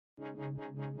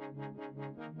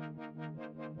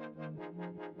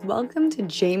Welcome to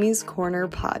Jamie's Corner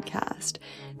podcast.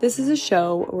 This is a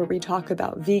show where we talk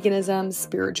about veganism,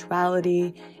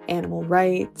 spirituality, animal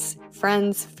rights,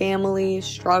 friends, family,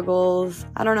 struggles.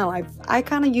 I don't know, I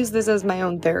kind of use this as my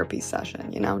own therapy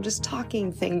session, just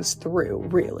talking things through,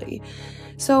 really.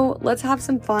 So let's have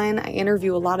some fun. I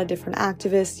interview a lot of different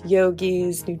activists,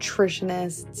 yogis,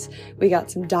 nutritionists. We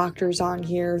got some doctors on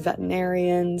here,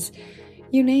 veterinarians,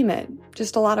 you name it.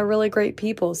 Just a lot of really great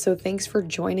people. So thanks for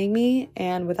joining me.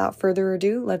 And without further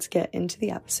ado, let's get into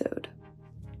the episode.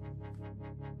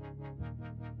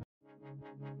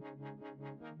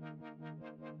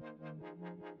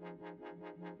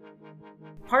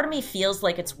 Part of me feels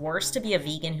like it's worse to be a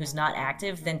vegan who's not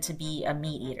active than to be a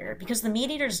meat eater, because the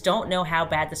meat eaters don't know how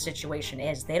bad the situation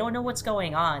is. They don't know what's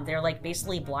going on. They're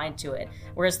basically blind to it,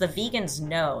 whereas the vegans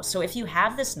know. So if you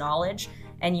have this knowledge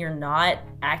and you're not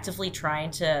actively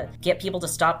trying to get people to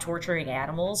stop torturing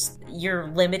animals, you're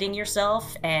limiting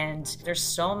yourself, and there's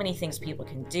so many things people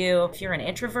can do. If you're an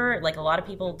introvert, a lot of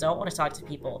people don't want to talk to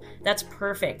people, that's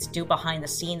perfect. Do behind the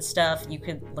scenes stuff. You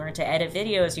could learn to edit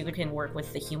videos. You can work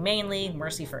with the Humane League,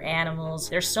 Mercy for Animals.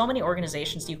 There's so many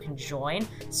organizations you can join.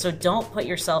 So don't put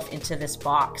yourself into this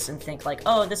box and think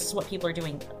oh, this is what people are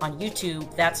doing on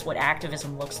YouTube. That's what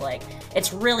activism looks like.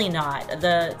 It's really not.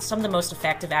 Some of the most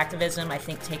effective activism, I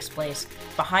think, takes place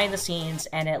behind the scenes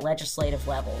and at legislative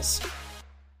levels.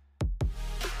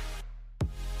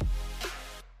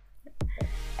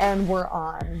 And we're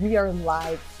on. We are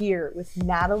live here with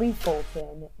Natalie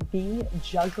Fulton, the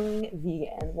Juggling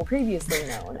Vegan, previously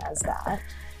known as that.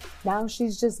 Now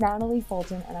she's just Natalie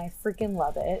Fulton, and I freaking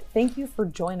love it. Thank you for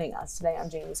joining us today on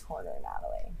Jamie's Corner,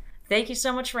 Natalie. Thank you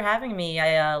so much for having me.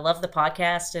 I love the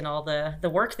podcast and all the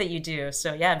work that you do.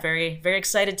 So yeah, I'm very, very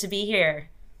excited to be here.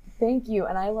 Thank you,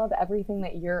 and I love everything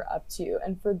that you're up to.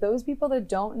 And for those people that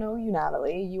don't know you,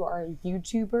 Natalie, you are a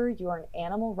YouTuber, you are an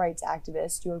animal rights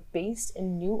activist, you're based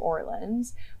in New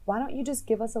Orleans. Why don't you just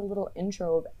give us a little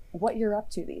intro of what you're up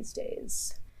to these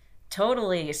days?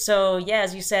 Totally. So yeah,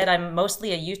 as you said, I'm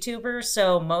mostly a YouTuber.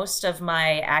 So most of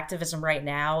my activism right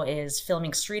now is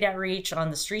filming street outreach on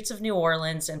the streets of New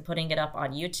Orleans and putting it up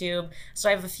on YouTube. So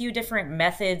I have a few different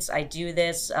methods I do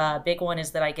this. Big one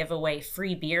is that I give away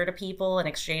free beer to people in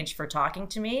exchange for talking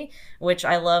to me, which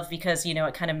I love because,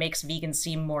 it kind of makes vegans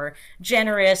seem more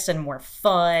generous and more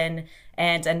fun.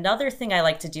 And another thing I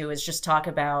like to do is just talk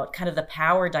about kind of the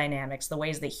power dynamics, the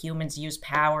ways that humans use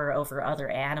power over other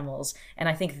animals. And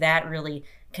I think that really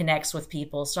connects with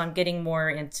people. So I'm getting more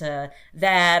into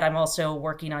that. I'm also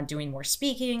working on doing more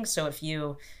speaking. So if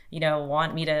you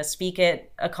want me to speak at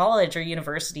a college or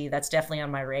university, that's definitely on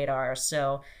my radar.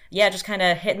 So yeah, just kind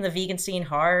of hitting the vegan scene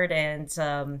hard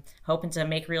and hoping to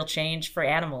make real change for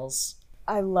animals.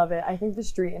 I love it. I think the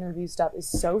street interview stuff is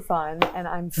so fun, and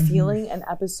I'm feeling an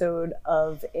episode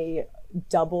of a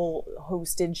double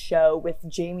hosted show with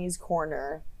Jamie's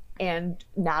Corner and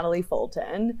Natalie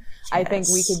Fulton. Yes. I think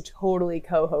we could totally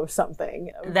co-host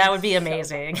something. That would be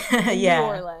amazing. Yeah. New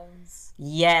Orleans.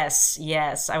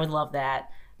 Yes. I would love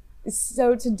that.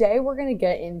 So today we're going to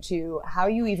get into how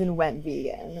you even went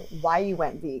vegan, why you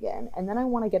went vegan, and then I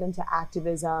want to get into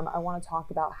activism. I want to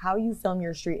talk about how you film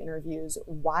your street interviews,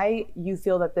 why you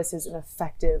feel that this is an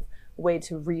effective way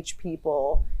to reach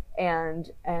people,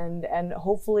 and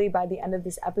hopefully by the end of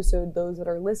this episode, those that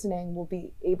are listening will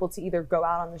be able to either go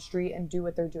out on the street and do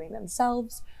what they're doing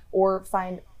themselves or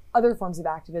find other forms of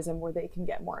activism where they can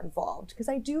get more involved. Because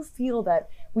I do feel that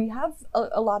we have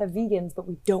a lot of vegans, but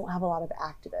we don't have a lot of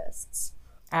activists.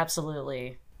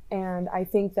 Absolutely. And I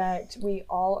think that we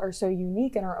all are so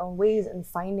unique in our own ways, and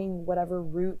finding whatever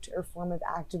route or form of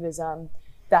activism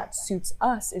that suits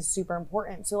us is super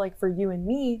important. So for you and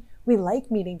me, we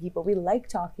like meeting people. We like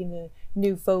talking to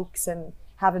new folks and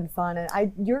having fun.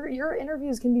 And your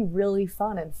interviews can be really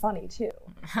fun and funny too.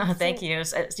 Thank you.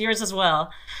 It's yours as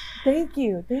well. Thank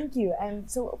you.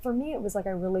 And so for me, it was I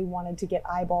really wanted to get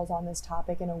eyeballs on this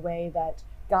topic in a way that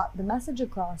got the message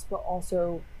across, but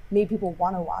also made people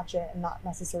want to watch it and not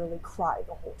necessarily cry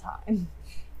the whole time.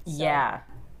 So, yeah.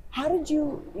 How did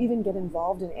you even get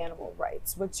involved in animal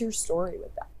rights? What's your story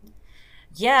with that?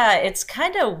 Yeah, it's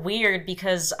kind of weird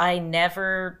because I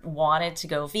never wanted to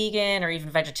go vegan or even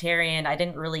vegetarian. I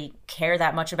didn't really care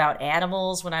that much about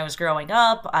animals when I was growing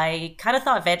up. I kind of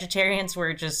thought vegetarians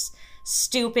were just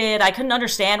stupid. I couldn't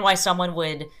understand why someone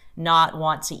would not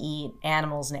want to eat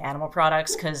animals and animal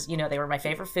products because, they were my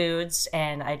favorite foods.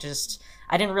 And I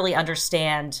didn't really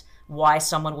understand why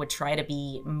someone would try to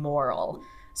be moral.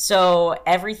 So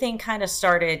everything kind of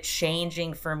started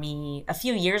changing for me a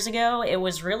few years ago. It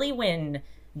was really when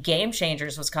Game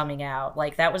Changers was coming out.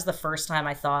 Like that was the first time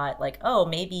I thought like, oh,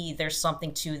 maybe there's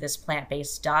something to this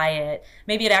plant-based diet.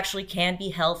 Maybe it actually can be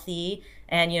healthy.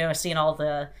 And, seeing all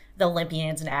the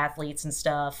Olympians and athletes and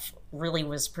stuff really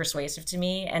was persuasive to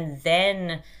me. And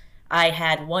then I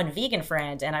had one vegan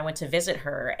friend and I went to visit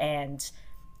her, and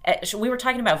we were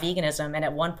talking about veganism. And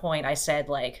at one point I said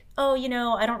like, oh,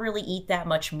 I don't really eat that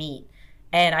much meat.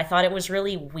 And I thought it was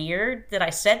really weird that I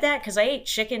said that because I ate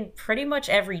chicken pretty much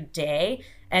every day.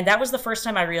 And that was the first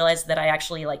time I realized that I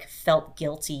actually like felt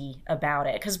guilty about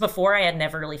it. Because before I had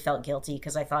never really felt guilty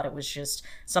because I thought it was just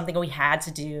something we had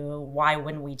to do. Why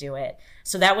wouldn't we do it?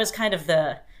 So that was kind of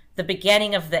the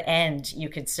beginning of the end, you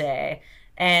could say.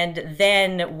 And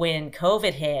then when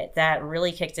COVID hit, that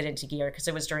really kicked it into gear because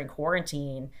it was during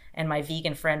quarantine. And my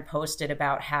vegan friend posted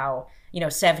about how,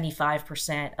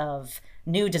 75% of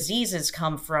new diseases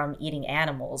come from eating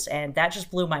animals. And that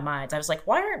just blew my mind. I was like,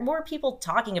 why aren't more people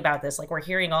talking about this? Like, we're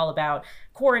hearing all about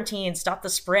quarantine, stop the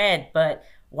spread, but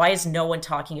why is no one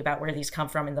talking about where these come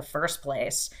from in the first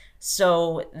place?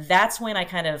 So that's when I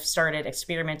kind of started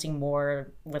experimenting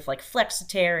more with like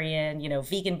flexitarian,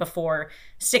 vegan before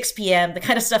 6 p.m., the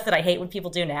kind of stuff that I hate when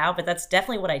people do now, but that's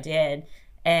definitely what I did.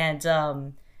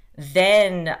 And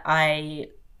then I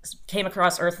came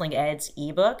across Earthling Ed's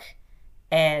ebook,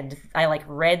 and I like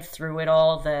read through it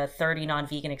all, the 30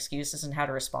 non-vegan excuses and how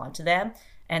to respond to them.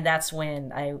 And that's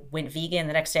when I went vegan.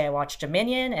 The next day I watched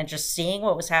Dominion, and just seeing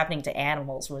what was happening to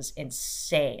animals was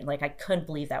insane. Like I couldn't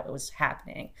believe that was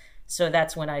happening. So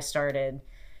that's when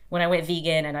when I went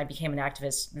vegan, and I became an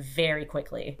activist very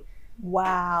quickly.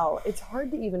 Wow. It's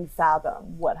hard to even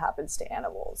fathom what happens to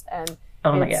animals. And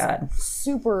oh my God,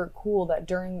 super cool that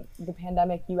during the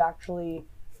pandemic, you actually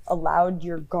allowed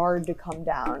your guard to come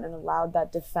down and allowed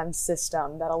that defense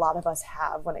system that a lot of us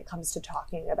have when it comes to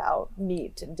talking about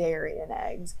meat and dairy and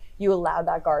eggs. You allowed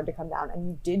that guard to come down, and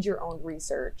you did your own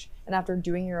research. And after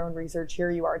doing your own research,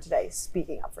 here you are today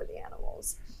speaking up for the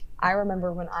animals. I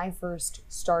remember when I first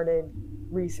started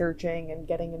researching and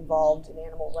getting involved in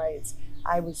animal rights,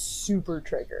 I was super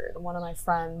triggered. One of my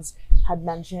friends had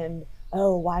mentioned,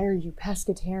 oh, why are you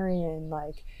pescatarian?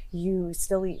 Like, you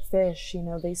still eat fish,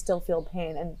 they still feel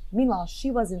pain. And meanwhile,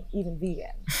 she wasn't even vegan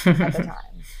at the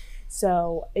time.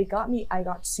 So I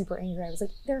got super angry. I was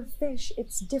like, they're fish,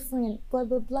 it's different, blah,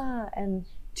 blah, blah. And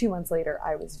 2 months later,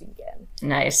 I was vegan.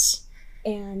 Nice.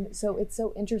 And so it's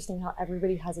so interesting how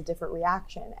everybody has a different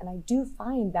reaction. And I do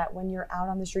find that when you're out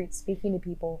on the street speaking to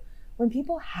people, when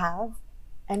people have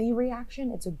any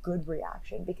reaction, it's a good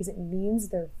reaction because it means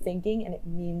they're thinking and it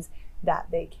means that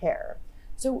they care.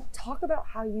 So talk about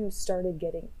how you started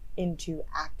getting into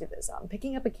activism.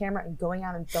 Picking up a camera and going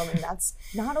out and filming, that's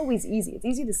not always easy. It's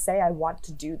easy to say I want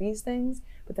to do these things,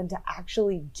 but then to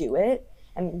actually do it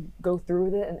and go through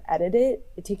with it and edit it,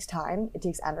 it takes time, it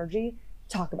takes energy.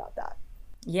 Talk about that.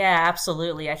 Yeah,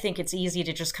 absolutely. I think it's easy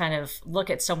to just kind of look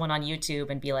at someone on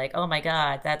YouTube and be like, oh my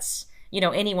God, that's,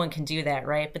 anyone can do that,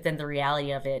 right? But then the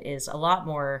reality of it is a lot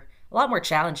more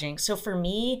challenging. So for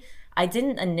me, I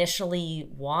didn't initially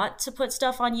want to put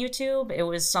stuff on YouTube. It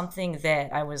was something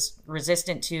that I was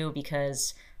resistant to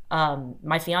because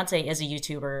my fiance is a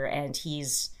YouTuber and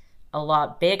he's a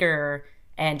lot bigger,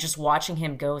 and just watching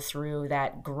him go through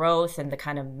that growth and the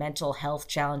kind of mental health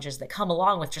challenges that come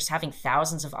along with just having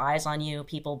thousands of eyes on you,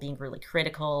 people being really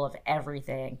critical of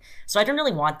everything. So I didn't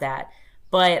really want that.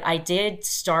 But I did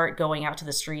start going out to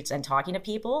the streets and talking to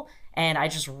people, and I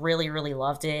just really, really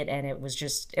loved it. And it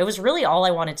was really all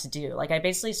I wanted to do. Like I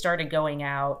basically started going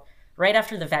out right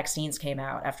after the vaccines came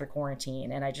out after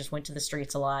quarantine, and I just went to the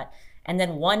streets a lot. And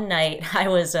then one night I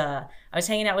was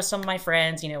hanging out with some of my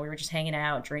friends, we were just hanging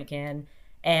out, drinking,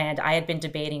 and I had been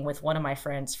debating with one of my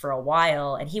friends for a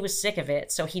while, and he was sick of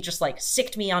it. So he just like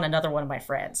sicked me on another one of my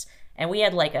friends. And we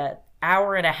had like an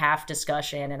hour and a half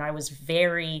discussion, and I was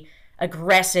very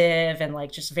aggressive and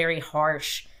like just very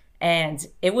harsh. And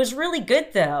it was really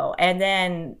good though. And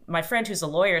then my friend who's a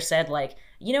lawyer said like,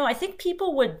 I think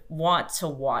people would want to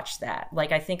watch that.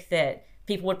 Like, I think that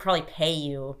people would probably pay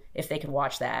you if they could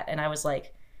watch that. And I was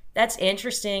like, that's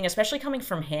interesting, especially coming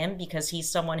from him because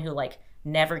he's someone who like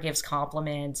never gives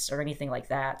compliments or anything like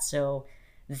that. So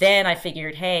then I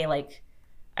figured, hey, like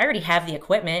I already have the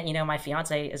equipment, my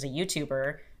fiance is a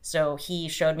YouTuber. So he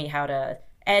showed me how to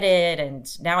edit,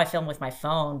 and now I film with my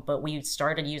phone, but we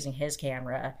started using his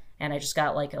camera, and I just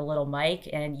got like a little mic,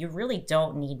 and you really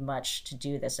don't need much to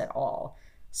do this at all.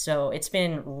 So it's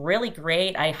been really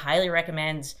great. I highly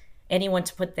recommend anyone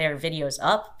to put their videos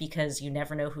up because you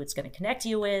never know who it's going to connect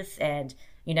you with, and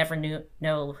you never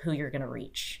know who you're going to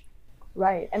reach.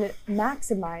 Right. And it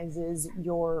maximizes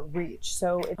your reach.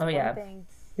 So it's one thing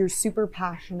you're super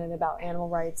passionate about animal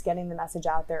rights, getting the message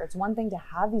out there. It's one thing to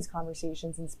have these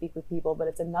conversations and speak with people, but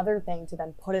it's another thing to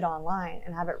then put it online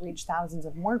and have it reach thousands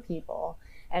of more people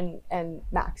and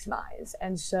maximize.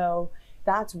 And so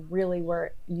that's really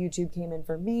where YouTube came in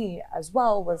for me as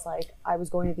well, was like I was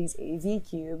going to these AV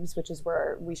cubes, which is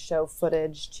where we show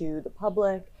footage to the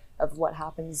public of what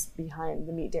happens behind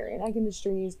the meat, dairy, and egg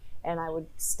industries. And I would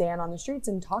stand on the streets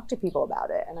and talk to people about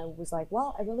it. And I was like,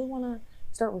 well, I really want to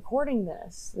start recording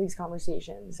these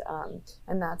conversations.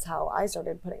 And that's how I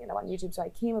started putting it up on YouTube. So I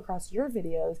came across your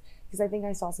videos because I think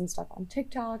I saw some stuff on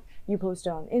TikTok, you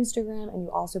posted on Instagram, and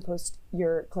you also post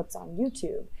your clips on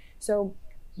YouTube. So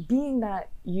being that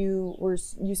you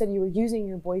said you were using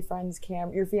your boyfriend's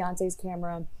your fiance's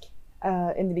camera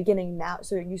in the beginning, now,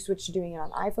 so you switched to doing it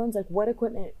on iPhones, like what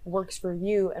equipment works for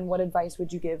you and what advice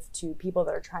would you give to people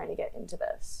that are trying to get into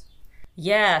this?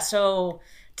 Yeah, so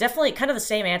definitely kind of the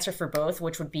same answer for both,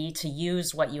 which would be to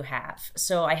use what you have.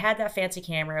 So I had that fancy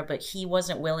camera, but he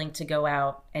wasn't willing to go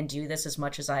out and do this as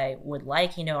much as I would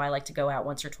like. I like to go out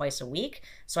once or twice a week.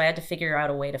 So I had to figure out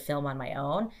a way to film on my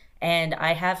own. And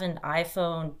I have an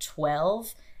iPhone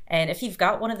 12. And if you've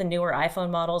got one of the newer iPhone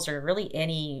models, or really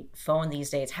any phone these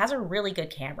days, has a really good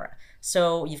camera.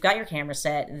 So you've got your camera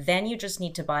set, then you just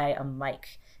need to buy a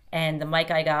mic. And the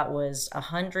mic I got was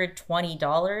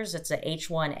 $120. It's a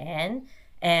H1N.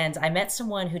 And I met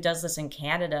someone who does this in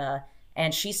Canada,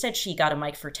 and she said she got a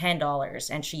mic for $10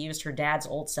 and she used her dad's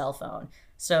old cell phone.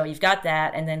 So you've got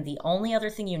that. And then the only other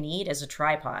thing you need is a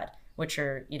tripod, which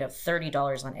are,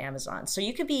 $30 on Amazon. So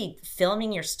you could be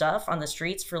filming your stuff on the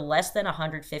streets for less than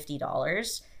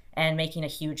 $150 and making a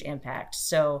huge impact.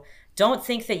 So don't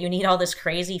think that you need all this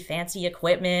crazy fancy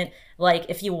equipment. Like,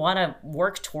 if you want to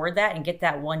work toward that and get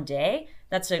that one day,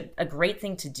 that's a great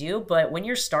thing to do. But when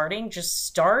you're starting, just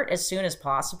start as soon as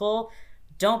possible.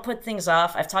 Don't put things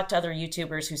off. I've talked to other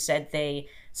YouTubers who said they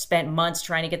spent months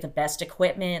trying to get the best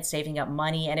equipment, saving up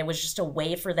money, and it was just a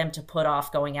way for them to put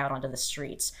off going out onto the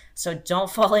streets. So don't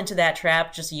fall into that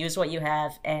trap. Just use what you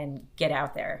have and get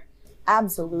out there.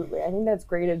 Absolutely. I think that's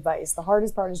great advice. The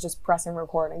hardest part is just pressing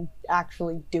record and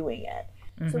actually doing it.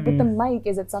 So with the mic,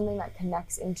 is it something that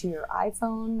connects into your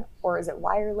iPhone, or is it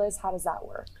wireless? How does that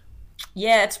work?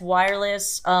 Yeah, it's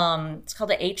wireless. It's called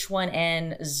the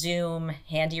H1N Zoom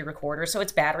Handy Recorder. So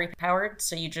it's battery powered.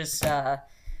 So you just,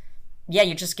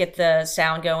 you just get the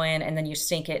sound going and then you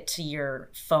sync it to your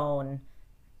phone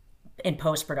in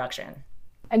post-production.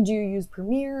 And do you use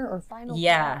Premiere or Final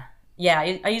Cut? Yeah,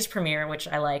 I use Premiere, which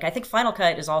I like. I think Final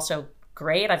Cut is also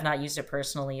great. I've not used it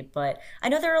personally, but I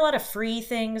know there are a lot of free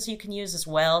things you can use as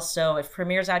well. So if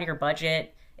Premiere's out of your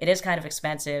budget, it is kind of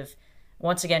expensive.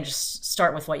 Once again, just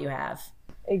start with what you have.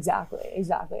 Exactly.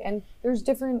 And there's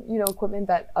different, equipment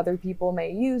that other people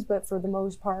may use, but for the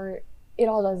most part, it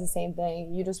all does the same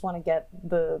thing. You just want to get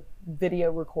the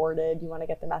video recorded. You want to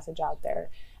get the message out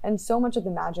there. And so much of the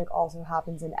magic also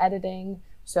happens in editing.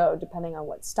 So depending on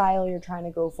what style you're trying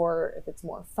to go for, if it's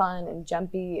more fun and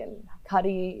jumpy and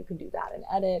cutty, you can do that and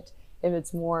edit. If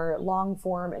it's more long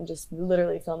form and just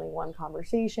literally filming one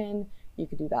conversation, you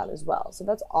could do that as well. So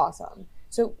that's awesome.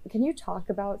 So can you talk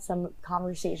about some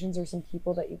conversations or some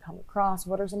people that you come across?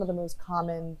 What are some of the most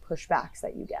common pushbacks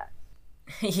that you get?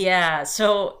 Yeah,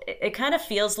 so it kind of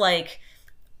feels like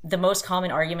the most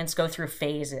common arguments go through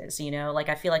phases, Like,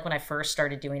 I feel like when I first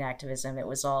started doing activism, it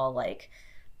was all like,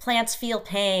 plants feel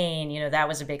pain, that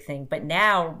was a big thing. But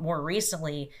now, more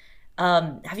recently,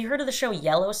 have you heard of the show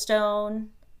Yellowstone?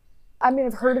 I mean,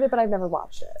 I've heard of it, but I've never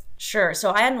watched it. Sure.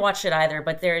 So I hadn't watched it either,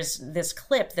 but there's this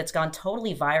clip that's gone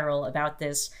totally viral about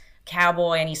this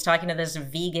cowboy, and he's talking to this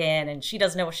vegan, and she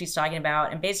doesn't know what she's talking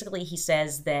about. And basically he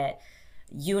says that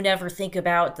you never think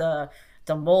about the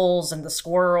moles and the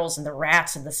squirrels and the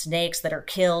rats and the snakes that are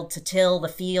killed to till the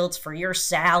fields for your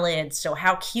salad. So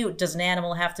how cute does an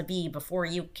animal have to be before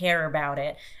you care about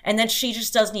it? And then she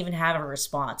just doesn't even have a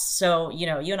response. So, you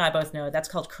and I both know that's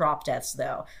called crop deaths,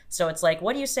 though. So it's like,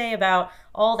 what do you say about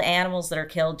all the animals that are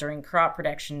killed during crop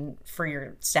production for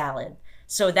your salad?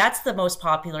 So that's the most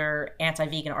popular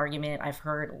anti-vegan argument I've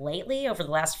heard lately over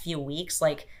the last few weeks.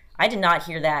 Like, I did not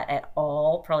hear that at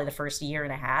all, probably the first year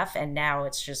and a half. And now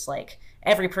it's just like,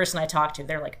 every person I talk to,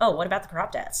 they're like, oh, what about the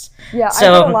crop deaths? Yeah,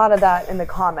 so, I get a lot of that in the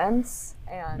comments,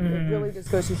 and it really just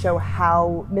goes to show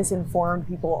how misinformed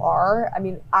people are. I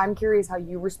mean, I'm curious how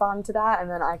you respond to that,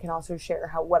 and then I can also share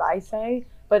what I say,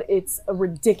 but it's a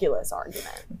ridiculous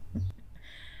argument.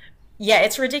 Yeah,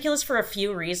 it's ridiculous for a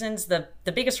few reasons. The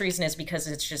biggest reason is because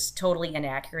it's just totally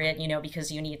inaccurate,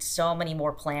 because you need so many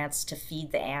more plants to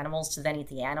feed the animals to then eat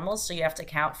the animals. So you have to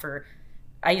account for,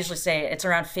 I usually say it's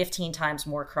around 15 times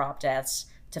more crop deaths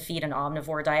to feed an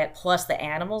omnivore diet plus the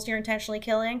animals you're intentionally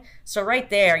killing. So right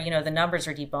there, the numbers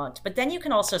are debunked. But then you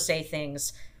can also say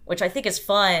things, which I think is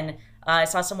fun. I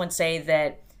saw someone say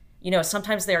that,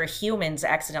 sometimes there are humans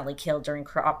accidentally killed during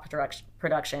crop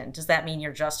production. Does that mean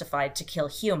you're justified to kill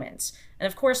humans? And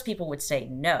of course, people would say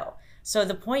no. So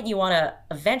the point you want to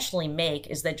eventually make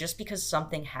is that just because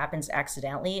something happens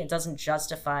accidentally, it doesn't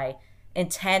justify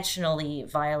intentionally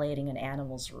violating an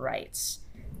animal's rights.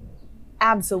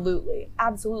 Absolutely.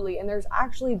 Absolutely. And there's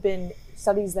actually been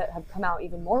studies that have come out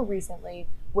even more recently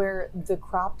where the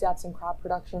crop deaths and crop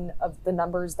production of the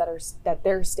numbers that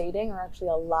they're stating are actually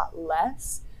a lot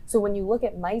less. So when you look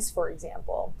at mice, for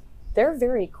example, they're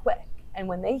very quick. And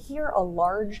when they hear a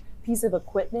large piece of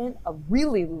equipment, a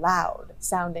really loud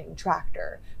sounding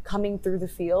tractor coming through the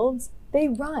fields, they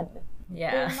run.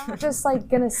 Yeah. They're not just like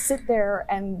gonna sit there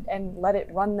and let it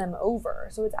run them over.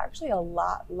 So it's actually a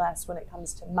lot less when it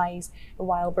comes to mice and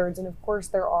wild birds. And of course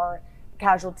there are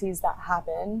casualties that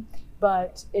happen,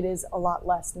 but it is a lot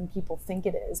less than people think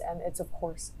it is. And it's, of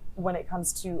course, when it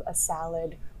comes to a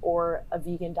salad or a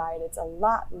vegan diet, it's a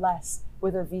lot less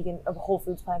with a whole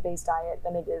foods plant-based diet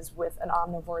than it is with an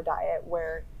omnivore diet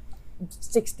where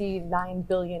 69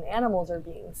 billion animals are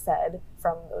being fed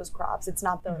from those crops. It's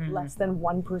not the less than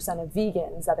 1% of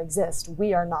vegans that exist.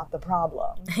 We are not the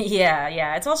problem.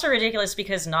 Yeah. It's also ridiculous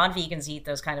because non-vegans eat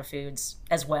those kind of foods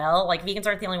as well. Like, vegans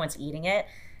aren't the only ones eating it.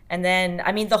 And then,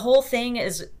 I mean, the whole thing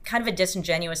is kind of a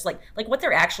disingenuous, like what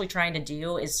they're actually trying to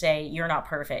do is say, you're not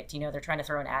perfect. They're trying to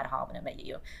throw an ad hominem at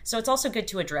you. So it's also good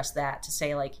to address that, to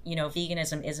say, like,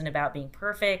 veganism isn't about being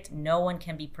perfect. No one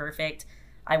can be perfect.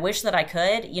 I wish that I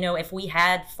could. If we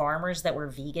had farmers that were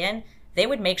vegan, they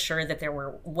would make sure that there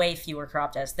were way fewer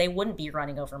crop deaths. They wouldn't be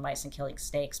running over mice and killing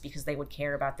snakes because they would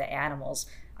care about the animals.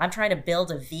 I'm trying to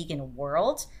build a vegan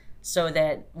world so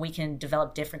that we can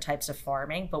develop different types of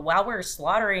farming. But while we're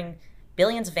slaughtering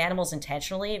billions of animals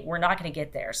intentionally, we're not going to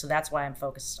get there. So that's why I'm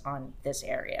focused on this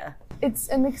area. It's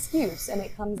an excuse, and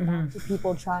it comes back to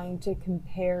people trying to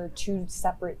compare two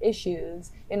separate issues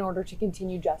in order to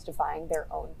continue justifying their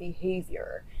own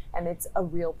behavior. And it's a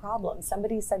real problem.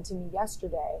 Somebody said to me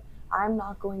yesterday, I'm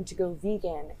not going to go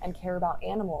vegan and care about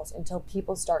animals until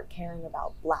people start caring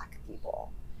about Black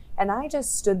people. And I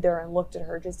just stood there and looked at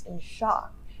her just in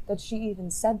shock that she even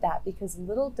said that, because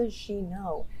little does she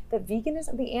know that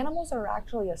veganism, the animals are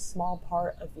actually a small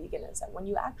part of veganism. When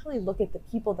you actually look at the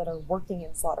people that are working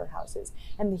in slaughterhouses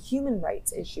and the human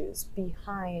rights issues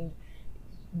behind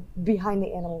the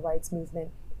animal rights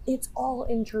movement, it's all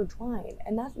intertwined.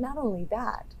 And that's not only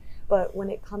that, but when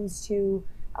it comes to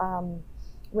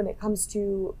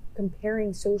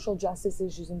comparing social justice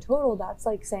issues in total, that's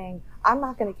like saying, I'm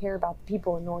not going to care about the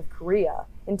people in North Korea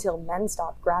until men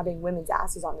stop grabbing women's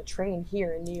asses on the train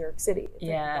here in New York City. It's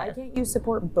yeah. Like, why can't you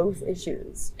support both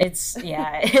issues? It's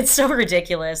so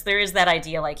ridiculous. There is that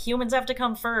idea like humans have to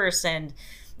come first, and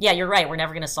yeah, you're right. We're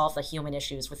never going to solve the human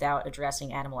issues without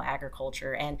addressing animal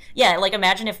agriculture. And yeah, like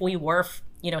imagine if we were,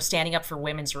 standing up for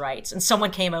women's rights and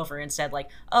someone came over and said like,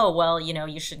 oh, well,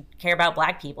 you should care about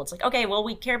Black people. It's like, okay, well,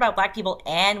 we care about Black people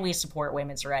and we support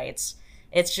women's rights.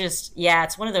 It's just,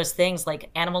 it's one of those things, like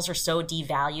animals are so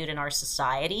devalued in our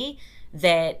society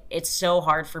that it's so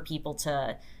hard for people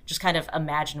to just kind of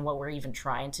imagine what we're even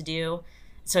trying to do.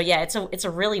 So yeah, it's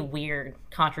a really weird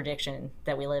contradiction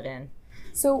that we live in.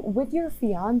 So with your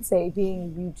fiance being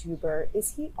a YouTuber,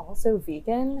 is he also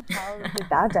vegan? How did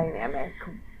that dynamic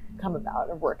come about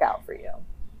or work out for you?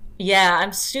 Yeah,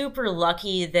 I'm super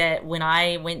lucky that when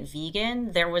I went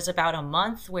vegan, there was about a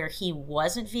month where he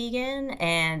wasn't vegan.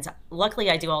 And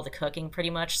luckily I do all the cooking pretty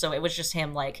much. So it was just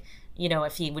him, like,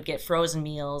 if he would get frozen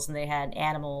meals and they had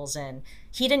animals, and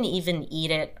he didn't even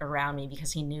eat it around me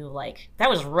because he knew, like, that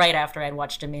was right after I'd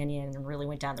watched Dominion and really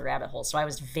went down the rabbit hole. So I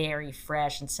was very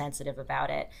fresh and sensitive about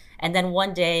it. And then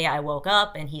one day I woke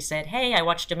up and he said, hey, I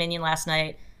watched Dominion last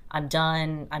night. I'm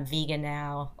done. I'm vegan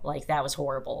now. Like, that was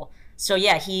horrible. So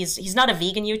yeah, he's not a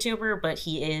vegan YouTuber, but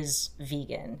he is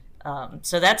vegan.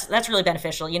 So that's really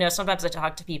beneficial. Sometimes I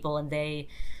talk to people and they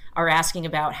are asking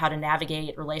about how to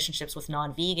navigate relationships with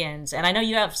non-vegans. And I know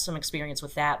you have some experience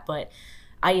with that, but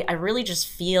I really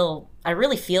feel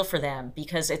for them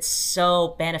because it's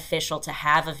so beneficial to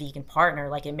have a vegan partner.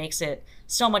 Like, it makes it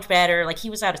so much better. Like, he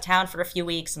was out of town for a few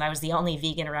weeks and I was the only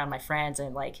vegan around my friends,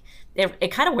 and like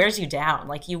it kind of wears you down.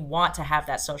 Like, you want to have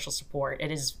that social support.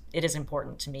 It is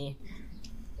important to me.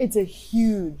 It's a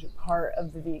huge part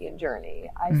of the vegan journey.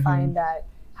 I find that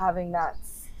having that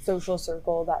social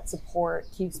circle, that support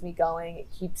keeps me going. It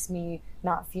keeps me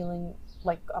not feeling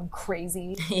like I'm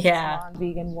crazy in the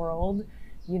non-vegan world,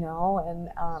 and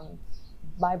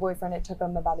my boyfriend, it took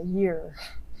him about a year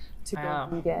to Wow.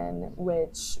 go vegan,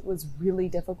 which was really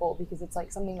difficult because it's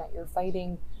like something that you're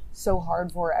fighting so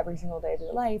hard for every single day of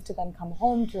your life, to then come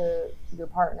home to your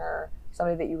partner,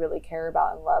 somebody that you really care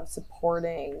about and love,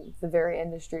 supporting the very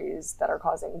industries that are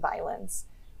causing violence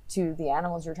to the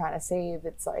animals you're trying to save.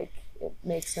 It's like, it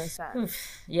makes no sense.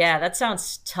 Yeah, that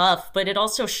sounds tough, but it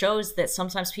also shows that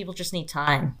sometimes people just need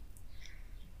time.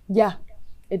 Yeah,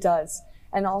 it does.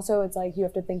 And also, it's like you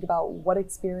have to think about what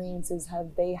experiences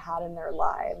have they had in their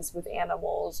lives with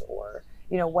animals, or,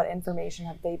 you know, what information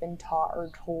have they been taught or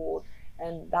told.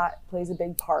 And that plays a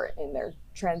big part in their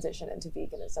transition into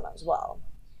veganism as well.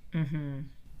 Mm-hmm.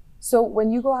 So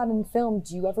when you go out and film,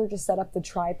 do you ever just set up the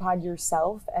tripod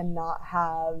yourself and not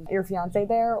have your fiance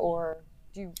there, or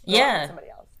do you go out with somebody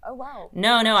else? Oh, wow.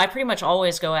 No, I pretty much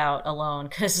always go out alone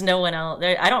because no one else,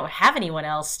 I don't have anyone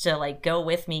else to like go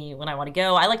with me when I want to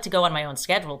go. I like to go on my own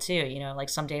schedule too. You know, like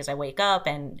some days I wake up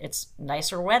and it's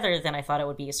nicer weather than I thought it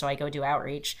would be, so I go do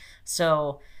outreach.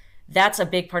 So that's a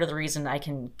big part of the reason I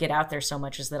can get out there so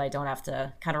much, is that I don't have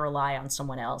to kind of rely on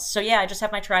someone else. So yeah, I just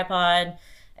have my tripod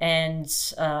and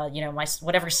you know, my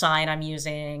whatever sign I'm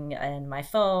using, and my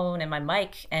phone and my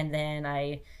mic, and then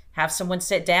I have someone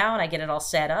sit down, I get it all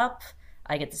set up,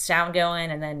 I get the sound going,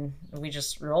 and then we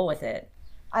just roll with it.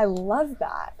 I love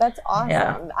that. That's awesome.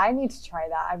 Yeah. I need to try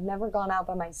that. I've never gone out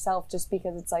by myself, just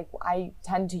because it's like I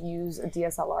tend to use a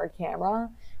DSLR camera,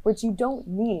 which you don't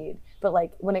need. But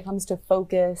like when it comes to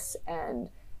focus, and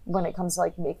when it comes to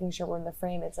like making sure we're in the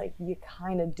frame, it's like you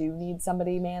kind of do need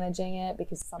somebody managing it,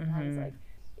 because sometimes like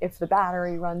if the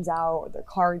battery runs out or the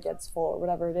card gets full or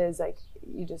whatever it is, like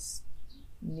you just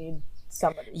need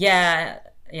somebody. Yeah.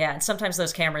 And sometimes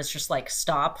those cameras just like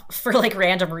stop for like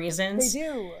random reasons. They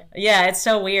do. Yeah, it's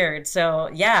so weird. So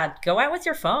yeah, go out with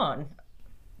your phone.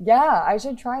 Yeah, I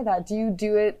should try that. Do you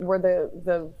do it where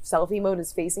the selfie mode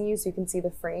is facing you so you can see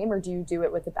the frame, or do you do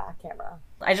it with the back camera?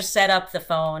 I just set up the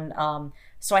phone.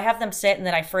 So I have them sit, and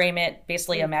then I frame it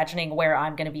basically imagining where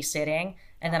I'm going to be sitting.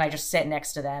 And then I just sit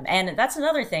next to them. And that's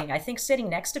another thing. I think sitting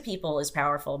next to people is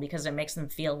powerful because it makes them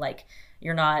feel like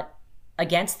you're not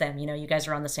against them. You know, you guys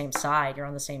are on the same side, you're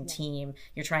on the same team,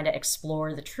 you're trying to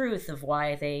explore the truth of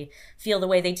why they feel the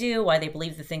way they do, why they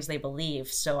believe the things they believe.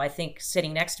 So I think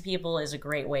sitting next to people is a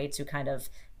great way to kind of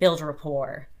build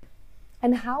rapport.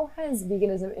 And how has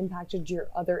veganism impacted your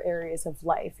other areas of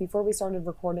life? Before we started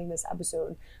recording this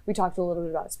episode, we talked a little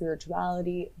bit about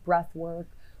spirituality, breath work.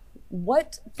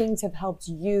 What things have helped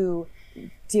you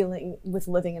dealing with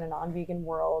living in a non-vegan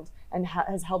world, and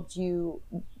has helped you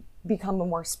become a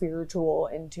more spiritual,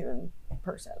 in tune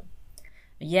person?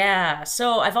 Yeah,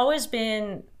 so I've always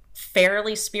been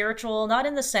fairly spiritual, not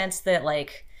in the sense that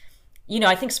like, you know,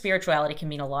 I think spirituality can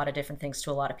mean a lot of different things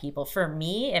to a lot of people. For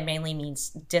me, it mainly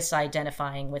means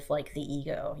disidentifying with like the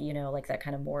ego, you know, like that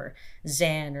kind of more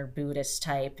Zen or Buddhist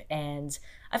type. And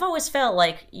I've always felt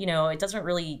like, you know, it doesn't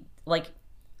really like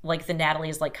the Natalie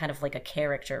is like kind of like a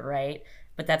character, right?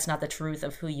 But that's not the truth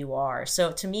of who you are.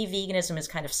 So to me, veganism is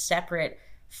kind of separate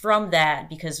from that,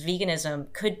 because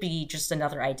veganism could be just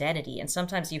another identity. And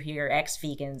sometimes you hear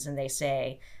ex-vegans and they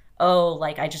say, oh,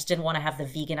 like I just didn't want to have the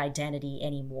vegan identity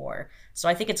anymore. So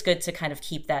I think it's good to kind of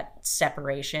keep that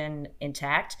separation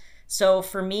intact. So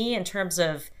for me, in terms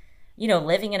of, you know,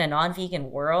 living in a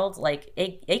non-vegan world, like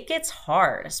it gets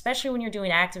hard, especially when you're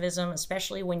doing activism,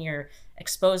 especially when you're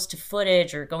exposed to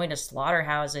footage or going to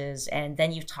slaughterhouses, and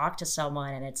then you talk to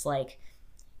someone and it's like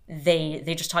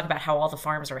they just talk about how all the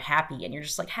farms are happy, and you're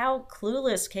just like, how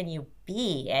clueless can you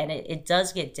be? And it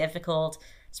does get difficult,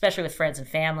 especially with friends and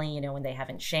family, you know, when they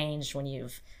haven't changed, when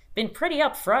you've been pretty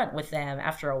upfront with them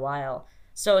after a while.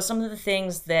 So some of the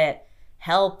things that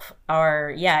help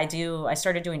are, yeah, I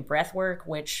started doing breath work,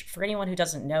 which for anyone who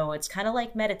doesn't know, it's kind of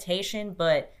like meditation,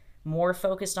 but more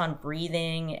focused on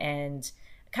breathing, and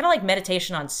kind of like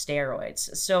meditation on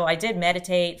steroids. So I did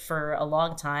meditate for a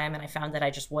long time, and I found that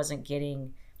I just wasn't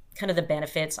getting kind of the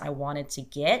benefits I wanted to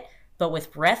get. But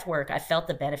with breath work, I felt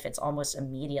the benefits almost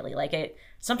immediately. Like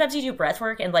sometimes you do breath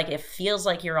work and like it feels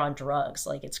like you're on drugs.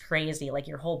 Like it's crazy. Like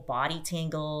your whole body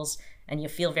tingles and you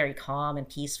feel very calm and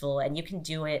peaceful, and you can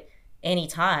do it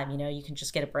anytime. You know, you can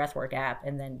just get a breath work app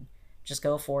and then just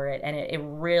go for it. And it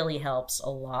really helps a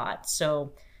lot.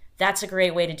 So that's a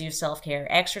great way to do self-care.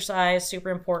 Exercise, super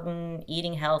important,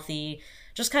 eating healthy,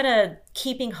 just kind of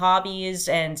keeping hobbies.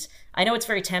 And I know it's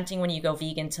very tempting when you go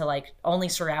vegan to like only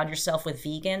surround yourself with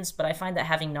vegans, but I find that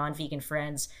having non-vegan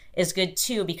friends is good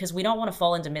too, because we don't want to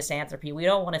fall into misanthropy. We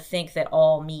don't want to think that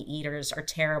all meat eaters are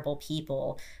terrible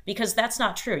people, because that's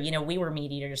not true. You know, we were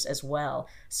meat eaters as well.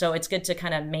 So it's good to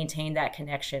kind of maintain that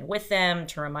connection with them,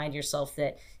 to remind yourself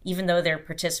that even though they're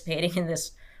participating in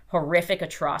this horrific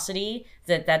atrocity,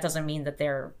 that doesn't mean that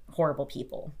they're horrible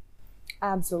people.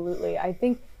 Absolutely. I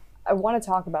think I want to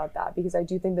talk about that because I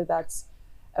do think that that's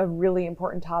a really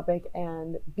important topic.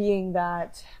 And being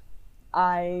that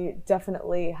I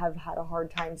definitely have had a hard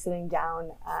time sitting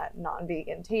down at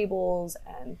non-vegan tables,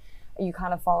 and you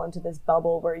kind of fall into this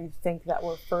bubble where you think that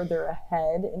we're further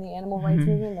ahead in the animal rights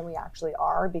movement than we actually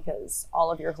are because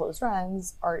all of your close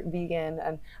friends are vegan.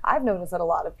 And I've noticed that a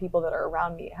lot of people that are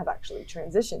around me have actually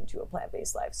transitioned to a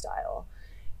plant-based lifestyle.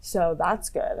 So that's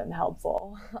good and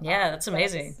helpful. Yeah, that's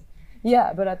amazing.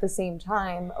 But at the same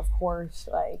time, of course,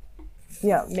 like,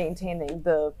 maintaining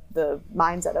the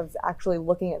mindset of actually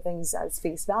looking at things as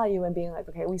face value and being like,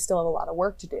 okay, we still have a lot of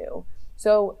work to do.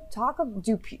 So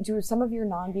do some of your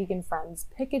non-vegan friends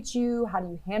pick at you? How do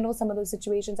you handle some of those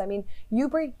situations? I mean, you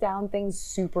break down things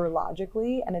super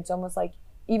logically, and it's almost like,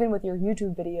 even with your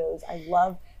YouTube videos, I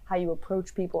love how you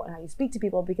approach people and how you speak to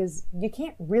people, because you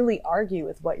can't really argue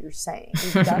with what you're saying.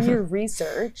 You've done your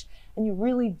research and you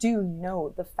really do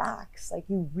know the facts. Like,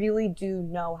 you really do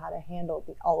know how to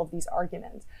handle all of these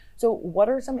arguments. So what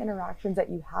are some interactions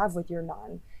that you have with your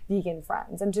non-vegan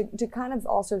friends? And to kind of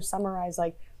also summarize,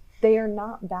 like, they are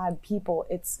not bad people.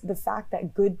 It's the fact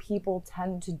that good people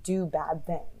tend to do bad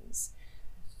things.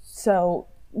 So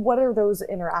what are those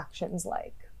interactions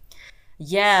like?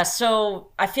 Yeah,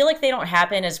 so I feel like they don't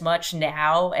happen as much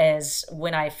now as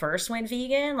when I first went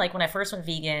vegan. Like, when I first went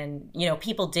vegan,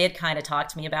 people did kind of talk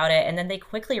to me about it, and then they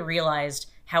quickly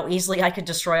realized how easily I could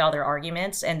destroy all their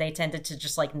arguments, and they tended to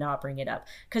just like not bring it up.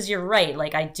 Because you're right,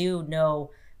 like, I do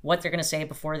know what they're going to say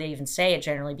before they even say it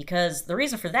generally, because the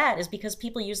reason for that is because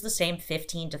people use the same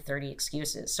 15 to 30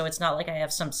 excuses. So it's not like I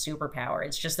have some superpower.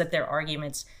 It's just that their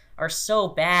arguments are so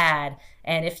bad.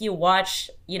 And if you watch,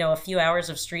 a few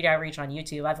hours of street outreach on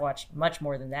YouTube, I've watched much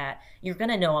more than that, you're going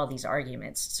to know all these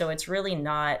arguments. So it's really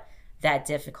not that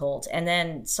difficult. And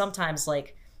then sometimes,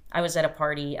 like, I was at a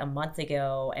party a month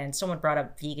ago and someone brought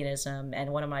up veganism,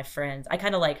 and one of my friends, I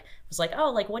kind of like was like,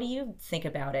 oh, like, what do you think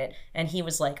about it? And he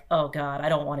was like, oh God, I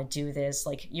don't want to do this.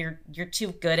 Like, you're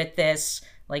too good at this.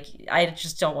 Like, I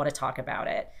just don't want to talk about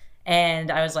it. And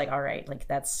I was like, all right, like,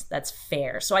 that's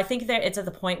fair. So I think that it's at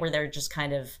the point where they're just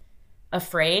kind of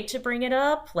afraid to bring it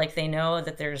up. Like, they know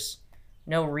that there's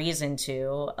no reason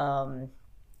to.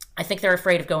 I think they're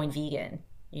afraid of going vegan,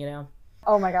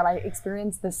 Oh my God, I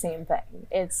experienced the same thing.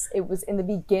 It was in the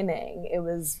beginning, it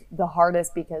was the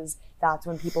hardest because that's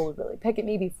when people would really pick at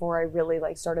me before I really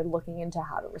started looking into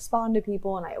how to respond to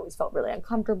people. And I always felt really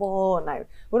uncomfortable, and I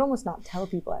would almost not tell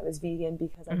people I was vegan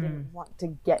because I didn't want to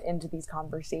get into these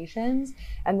conversations.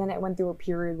 And then it went through a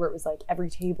period where it was like every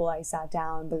table I sat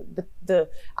down, the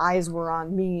eyes were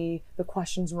on me, the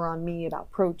questions were on me about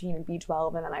protein and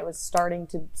B12. And then I was starting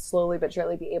to slowly but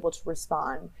surely be able to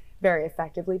respond very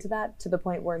effectively to that, to the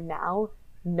point where now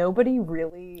nobody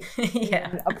really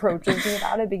approaches me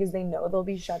about it because they know they'll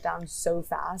be shut down so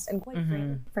fast and quite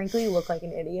frankly look like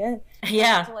an idiot.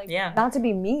 Not to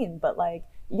be mean, but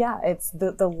it's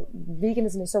the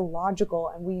veganism is so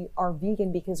logical, and we are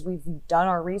vegan because we've done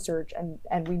our research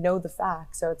and we know the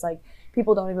facts. So it's like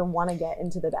people don't even want to get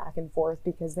into the back and forth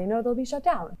because they know they'll be shut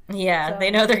down. Yeah, so they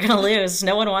know they're going to lose.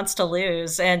 No one wants to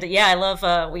lose. And yeah, I love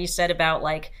what you said about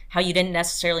like how you didn't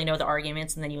necessarily know the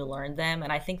arguments and then you learned them.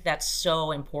 And I think that's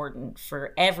so important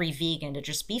for every vegan to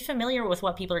just be familiar with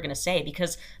what people are going to say,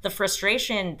 because the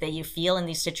frustration that you feel in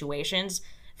these situations,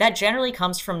 that generally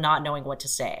comes from not knowing what to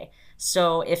say.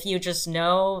 So if you just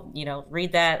know,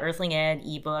 read that Earthling Ed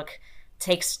ebook,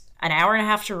 takes an hour and a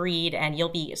half to read, and you'll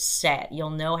be set. You'll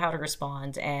know how to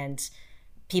respond, and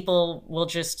people will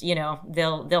just,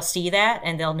 they'll see that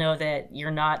and they'll know that you're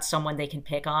not someone they can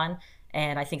pick on.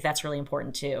 And I think that's really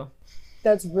important too.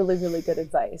 That's really, really good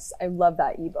advice. I love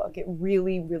that ebook. It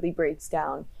really, really breaks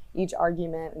down each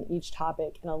argument and each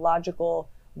topic in a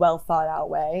logical, well thought out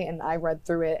way. And I read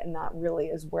through it, and that really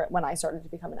is when I started to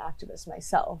become an activist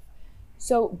myself.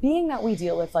 So being that we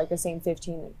deal with the same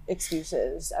 15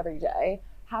 excuses every day,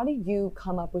 how do you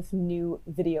come up with new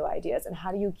video ideas, and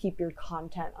how do you keep your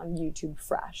content on YouTube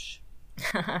fresh?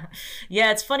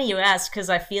 Yeah, it's funny you ask, because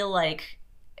I feel like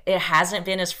it hasn't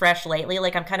been as fresh lately.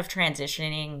 Like, I'm kind of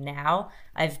transitioning now.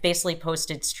 I've basically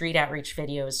posted street outreach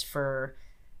videos for,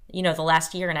 the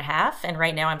last year and a half. And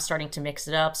right now I'm starting to mix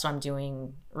it up. So I'm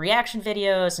doing reaction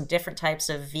videos and different types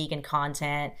of vegan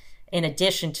content in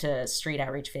addition to street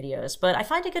outreach videos. But I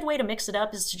find a good way to mix it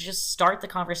up is to just start the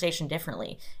conversation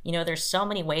differently. There's so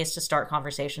many ways to start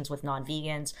conversations with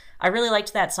non-vegans. I really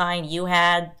liked that sign you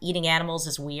had, eating animals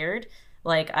is weird.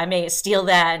 Like, I may steal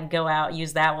that and go out,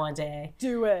 use that one day.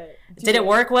 Do it. Did it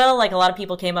work well? Like, a lot of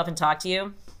people came up and talked to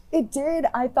you? It did.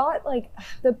 I thought like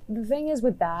the thing is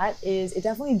with that is it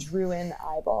definitely drew in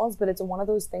eyeballs, but it's one of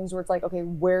those things where it's like, okay,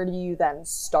 where do you then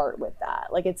start with that?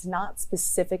 Like it's not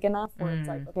specific enough where it's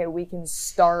like, okay, we can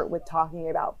start with talking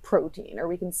about protein, or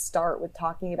we can start with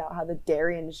talking about how the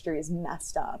dairy industry is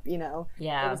messed up, you know?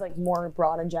 Yeah. It was like more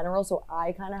broad and general. So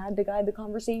I kind of had to guide the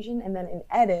conversation. And then in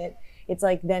edit, it's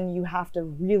like then you have to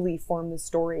really form the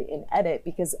story in edit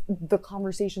because the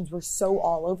conversations were so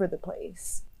all over the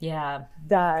place. Yeah.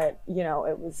 That, you know,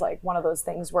 it was like one of those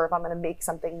things where if I'm going to make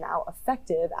something now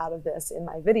effective out of this in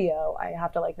my video, I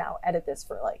have to like now edit this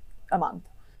for like a month.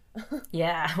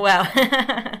 Yeah. Wow.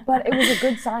 But it was a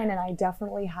good sign. And I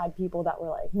definitely had people that were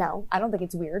like, no, I don't think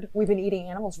it's weird. We've been eating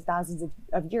animals for thousands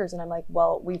of years. And I'm like,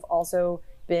 well, we've also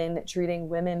been treating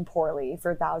women poorly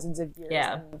for thousands of years.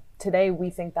 Yeah. And today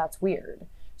we think that's weird.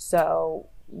 So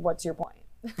what's your point?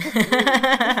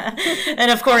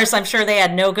 And of course, I'm sure they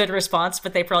had no good response,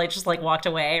 but they probably just like walked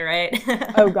away, right?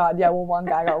 Oh God, yeah. Well, one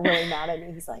guy got really mad at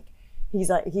me. He's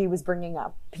like, he was bringing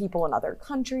up people in other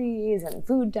countries and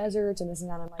food deserts and this and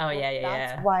that. I'm like, oh yeah,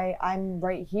 that's why I'm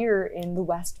right here in the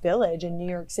West Village in New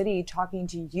York City talking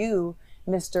to you,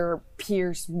 Mr.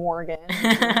 Pierce Morgan,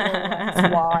 and your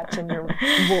Rolex watch and your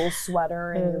wool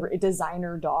sweater and your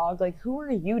designer dog. Like, who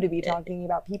are you to be talking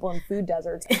about people in food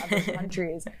deserts in other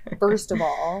countries? First of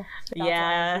all, that's why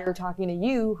I'm here talking to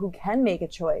you, who can make a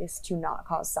choice to not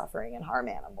cause suffering and harm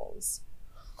animals.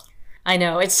 I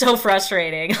know, it's so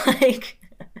frustrating. Like,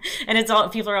 and it's all,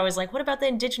 people are always like, what about the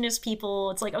indigenous people?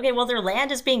 It's like, okay, well, their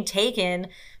land is being taken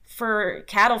for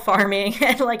cattle farming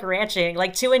and like ranching.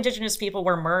 Like 2 indigenous people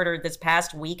were murdered this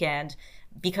past weekend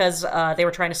because they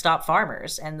were trying to stop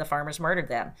farmers and the farmers murdered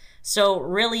them. So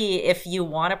really, if you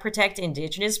want to protect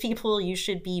indigenous people, you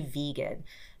should be vegan.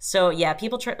 So yeah,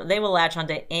 people, they will latch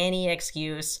onto any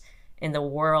excuse in the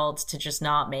world to just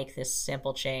not make this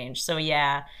simple change. So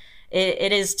yeah,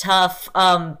 it is tough.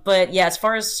 But yeah, as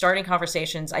far as starting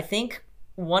conversations, I think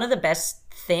one of the best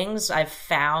things I've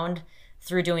found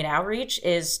through doing outreach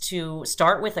is to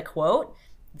start with a quote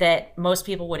that most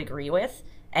people would agree with.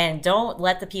 And don't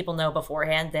let the people know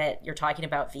beforehand that you're talking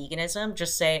about veganism.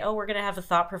 Just say, oh, we're going to have a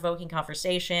thought-provoking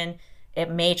conversation. It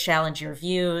may challenge your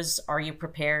views. Are you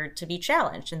prepared to be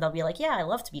challenged? And they'll be like, yeah, I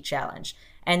love to be challenged.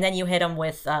 And then you hit them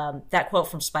with that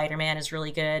quote from Spider-Man is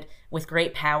really good. With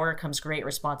great power comes great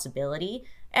responsibility.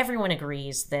 Everyone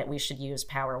agrees that we should use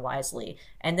power wisely.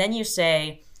 And then you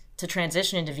say, to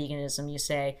transition into veganism, you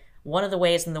say, one of the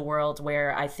ways in the world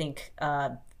where I think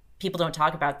people don't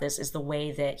talk about this is the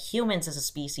way that humans as a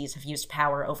species have used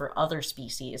power over other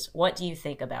species. What do you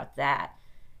think about that?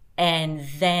 And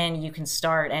then you can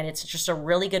start, and it's just a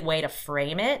really good way to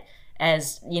frame it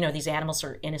as, you know, these animals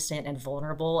are innocent and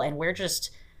vulnerable, and we're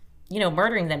just, you know,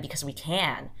 murdering them because we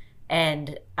can.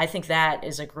 And I think that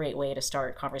is a great way to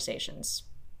start conversations.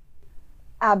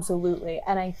 Absolutely.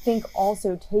 And I think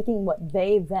also taking what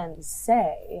they then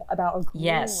say about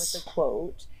agreeing with the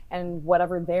quote and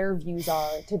whatever their views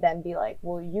are to then be like,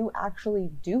 well, you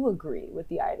actually do agree with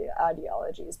the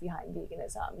ideologies behind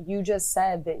veganism. You just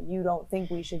said that you don't think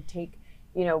we should take,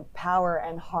 you know, power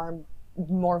and harm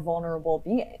more vulnerable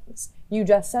beings. You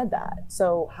just said that.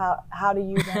 So how do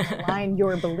you then align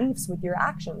your beliefs with your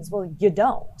actions? Well, you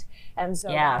don't. And so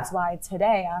that's why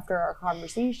today, after our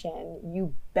conversation,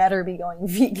 you better be going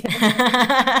vegan.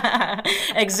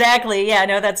 Exactly. Yeah,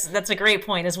 no, that's a great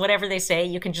point, is whatever they say,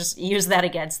 you can just use that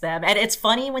against them. And it's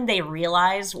funny when they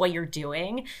realize what you're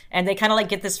doing and they kind of like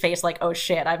get this face like, oh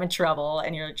shit, I'm in trouble.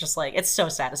 And you're just like, it's so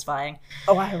satisfying.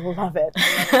 Oh, I love it.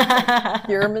 Like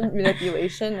pure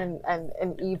manipulation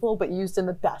and evil, but used in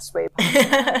the best way possible.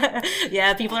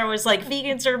 Yeah, people are always like,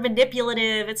 vegans are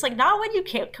manipulative. It's like, not when you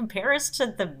can't compare us to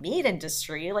the meat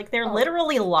industry. Like, they're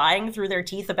literally lying through their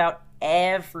teeth about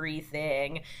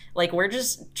everything. Like, we're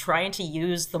just trying to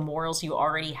use the morals you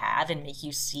already have and make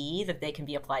you see that they can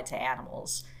be applied to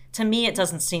animals. To me, it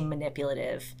doesn't seem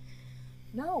manipulative.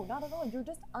 No, not at all. You're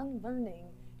just unlearning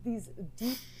these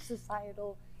deep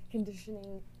societal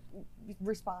conditioning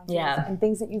responses and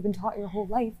things that you've been taught your whole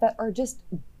life that are just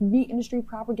meat industry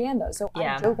propaganda. So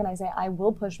I joke and I say I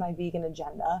will push my vegan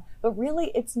agenda, but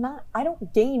really it's not, I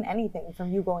don't gain anything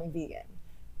from you going vegan,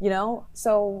 you know?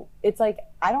 So it's like,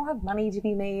 I don't have money to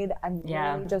be made. I'm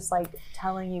really just like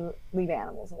telling you, leave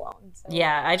animals alone. So.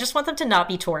 Yeah, I just want them to not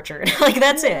be tortured. Like,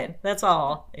 that's it. That's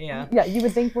all. Yeah. Yeah, you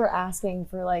would think we're asking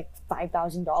for like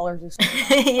 $5,000 or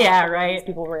something. Yeah, right.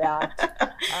 People react.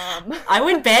 I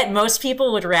would bet most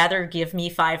people would rather give me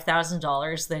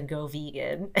 $5,000 than go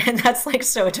vegan. And that's like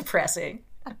so depressing.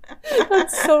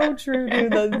 That's so true,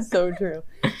 dude. That's so true.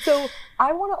 So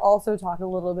I want to also talk a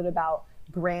little bit about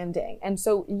branding. And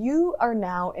so you are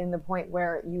now in the point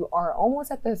where you are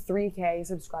almost at the 3K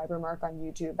subscriber mark on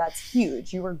YouTube. That's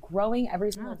huge. You are growing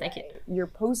every single day. Thank you. You're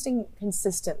posting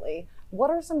consistently. What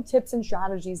are some tips and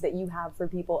strategies that you have for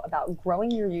people about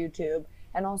growing your YouTube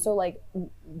and also like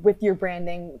with your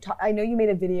branding? I know you made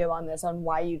a video on this, on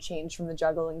why you changed from the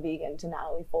Juggling Vegan to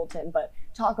Natalie Fulton, but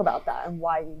talk about that and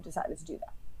why you decided to do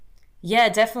that. Yeah,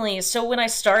 definitely. So when I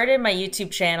started my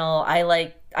YouTube channel, I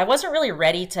wasn't really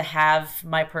ready to have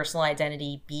my personal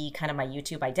identity be kind of my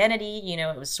YouTube identity. You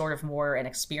know, it was sort of more an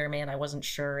experiment. I wasn't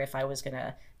sure if I was going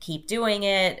to keep doing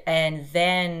it. And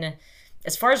then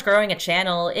as far as growing a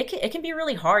channel, it can be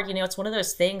really hard. You know, it's one of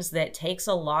those things that takes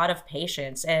a lot of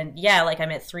patience. And yeah, like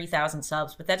I'm at 3,000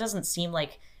 subs, but that doesn't seem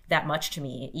like that much to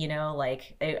me. You know,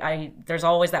 like there's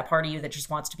always that part of you that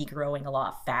just wants to be growing a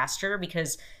lot faster,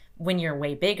 because when you're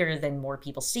way bigger, then more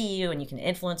people see you and you can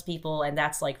influence people. And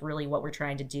that's like really what we're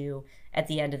trying to do at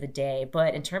the end of the day.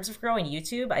 But in terms of growing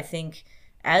YouTube, I think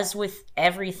as with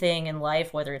everything in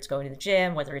life, whether it's going to the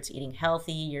gym, whether it's eating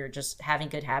healthy, you're just having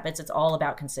good habits, it's all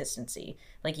about consistency.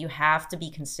 Like you have to be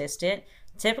consistent.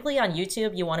 Typically on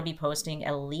YouTube, you want to be posting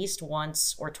at least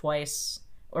once or twice,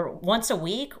 or once a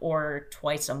week or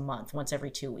twice a month, once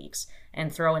every 2 weeks,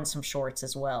 and throw in some shorts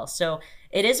as well. So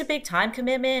it is a big time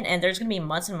commitment, and there's going to be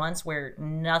months and months where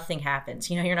nothing happens.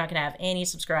 You know, you're not going to have any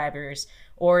subscribers,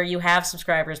 or you have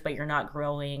subscribers, but you're not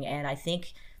growing. And I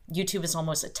think YouTube is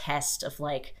almost a test of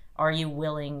like, are you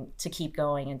willing to keep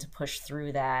going and to push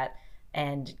through that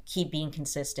and keep being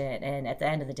consistent? And at the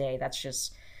end of the day, that's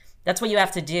what you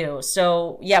have to do.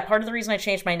 So yeah, part of the reason I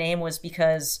changed my name was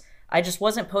because I just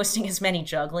wasn't posting as many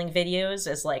juggling videos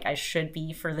as like I should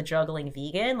be for the Juggling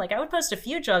Vegan. Like I would post a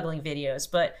few juggling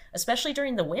videos, but especially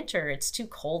during the winter, it's too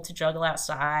cold to juggle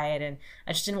outside and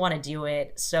I just didn't want to do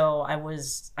it. So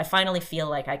I finally feel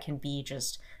like I can be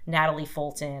just Natalie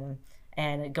Fulton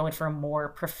and going for a more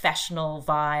professional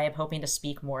vibe, hoping to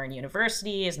speak more in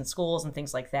universities and schools and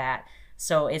things like that.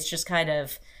 So it's just kind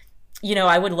of, you know,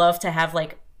 I would love to have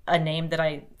like a name that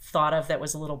I thought of that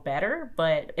was a little better,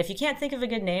 but if you can't think of a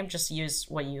good name, just use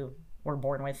what you were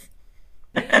born with.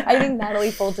 I think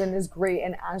Natalie Fulton is great,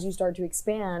 and as you start to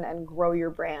expand and grow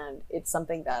your brand, it's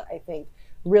something that I think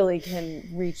really can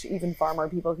reach even far more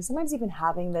people, because sometimes even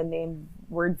having the name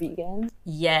word vegan,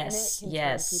 yes, can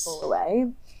yes, turn people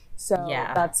away. So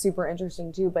yeah, that's super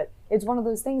interesting too. But it's one of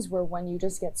those things where when you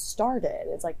just get started,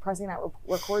 it's like pressing that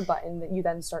record button that you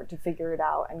then start to figure it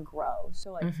out and grow.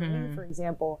 So like for me, for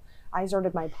example, I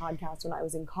started my podcast when I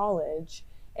was in college,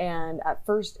 and at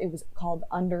first it was called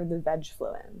Under the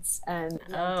Vegfluence. And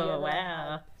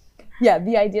the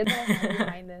idea that I had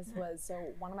behind this was, so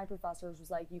one of my professors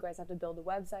was like, you guys have to build a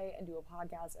website and do a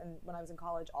podcast. And when I was in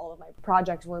college, all of my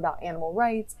projects were about animal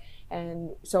rights.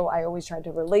 And so I always tried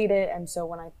to relate it. And so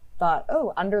when I thought,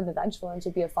 oh, Under the Vegfluence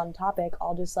would be a fun topic,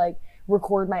 I'll just like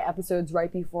record my episodes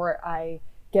right before I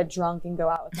get drunk and go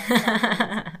out with my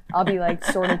friends. I'll be like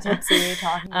sort of tipsy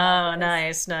talking about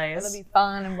nice. It'll be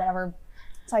fun and whatever.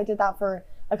 So I did that for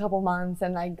a couple months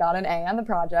and I got an A on the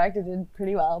project. It did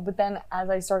pretty well. But then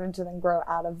as I started to then grow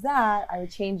out of that, I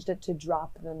changed it to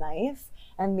Drop the Knife.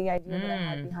 And the idea that I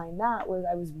had behind that was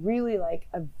I was really like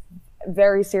a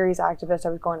very serious activist. I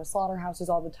was going to slaughterhouses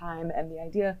all the time. And the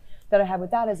idea that I had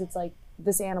with that is it's like,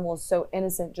 this animal is so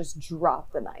innocent, just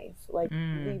drop the knife. Like,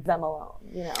 leave them alone,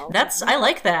 you know? I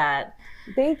like that.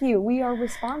 Thank you. We are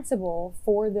responsible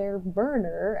for their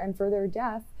murder and for their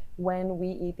death when we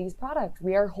eat these products.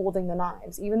 We are holding the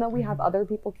knives. Even though we have other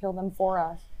people kill them for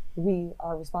us, we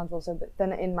are responsible. So but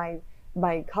then in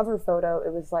my cover photo,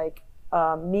 it was like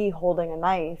me holding a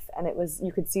knife, and it was,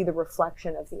 you could see the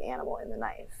reflection of the animal in the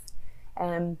knife.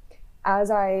 And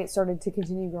as I started to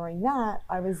continue growing that,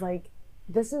 I was like,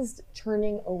 this is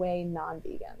turning away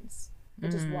non-vegans.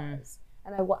 It just was.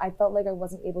 And I felt like I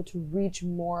wasn't able to reach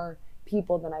more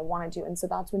people than I wanted to. And so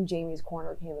that's when Jamie's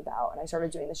Corner came about. And I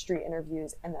started doing the street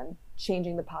interviews and then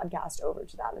changing the podcast over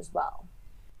to that as well.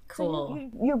 Cool.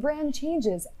 So your brand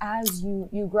changes as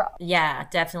you grow. Yeah,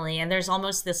 definitely. And there's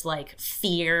almost this like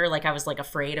fear, like I was like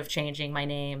afraid of changing my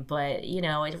name, but you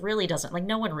know, it really doesn't, like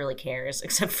no one really cares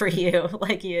except for you.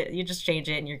 Like you just change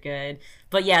it and you're good.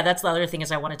 But yeah, that's the other thing, is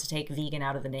I wanted to take vegan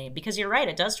out of the name, because you're right,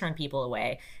 it does turn people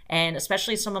away. And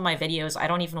especially some of my videos, I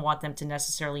don't even want them to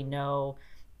necessarily know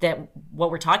that what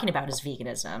we're talking about is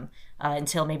veganism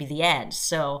until maybe the end.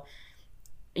 So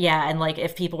yeah, and like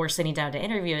if people were sitting down to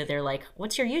interview, they're like,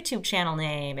 what's your YouTube channel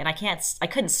name? And I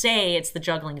couldn't say it's the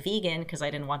Juggling Vegan because I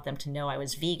didn't want them to know I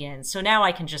was vegan. So now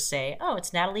I can just say, oh,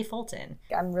 it's Natalie Fulton.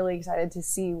 I'm really excited to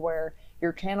see where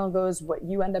your channel goes, what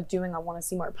you end up doing. I want to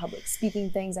see more public speaking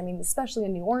things. I mean, especially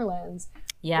in New Orleans.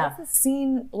 Yeah. What's the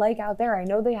scene like out there? I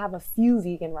know they have a few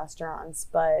vegan restaurants,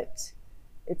 but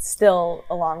it's still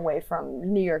a long way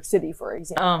from New York City, for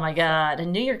example. Oh my God.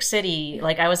 In New York City,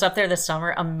 like I was up there this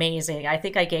summer, amazing. I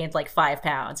think I gained like 5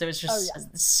 pounds. It was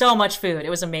just so much food. It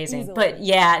was amazing. Easily. But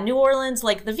yeah, New Orleans,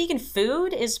 like the vegan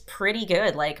food is pretty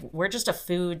good. Like we're just a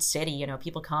food city, you know,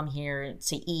 people come here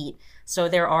to eat. So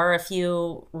there are a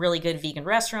few really good vegan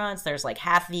restaurants. There's like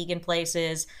half vegan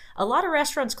places. A lot of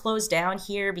restaurants close down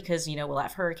here because, you know, we'll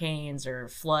have hurricanes or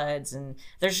floods, and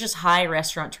there's just high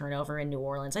restaurant turnover in New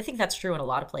Orleans. I think that's true in a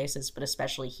lot of places, but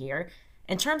especially here.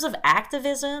 In terms of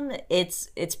activism,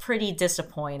 it's pretty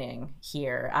disappointing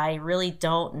here. I really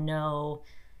don't know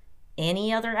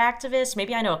any other activists.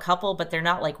 Maybe I know a couple, but they're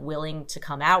not like willing to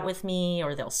come out with me,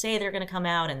 or they'll say they're going to come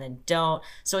out and then don't.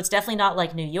 So it's definitely not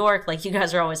like New York. Like you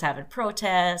guys are always having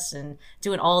protests and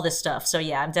doing all this stuff. So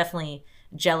yeah, I'm definitely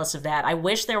jealous of that. I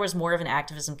wish there was more of an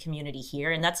activism community here.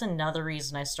 And that's another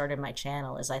reason I started my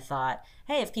channel, is I thought,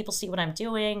 hey, if people see what I'm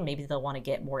doing, maybe they'll want to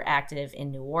get more active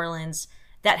in New Orleans.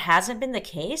 That hasn't been the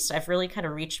case. I've really kind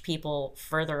of reached people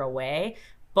further away,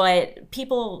 but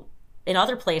people in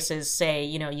other places say,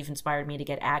 you know, you've inspired me to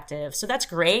get active. So that's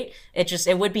great.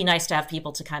 It would be nice to have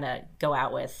people to kind of go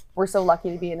out with. We're so lucky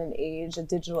to be in an age, a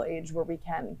digital age, where we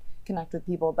can connect with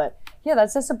people. But yeah,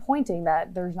 that's disappointing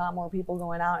that there's not more people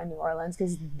going out in New Orleans,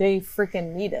 because they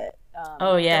freaking need it.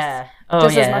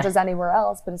 Just as much as anywhere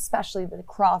else, but especially the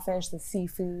crawfish, the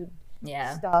seafood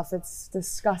stuff. It's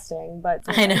disgusting. But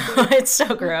I know, it's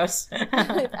so gross.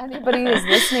 If anybody is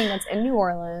listening that's in New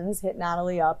Orleans, hit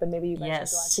Natalie up, and maybe you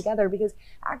guys should go out together, because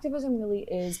activism really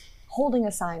is holding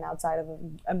a sign outside of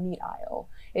a meat aisle.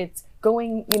 It's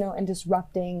going, you know, and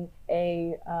disrupting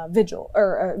a vigil,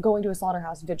 or going to a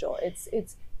slaughterhouse vigil.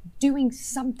 It's doing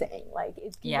something. Like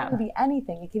it can be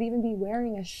anything. It could even be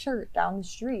wearing a shirt down the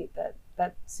street that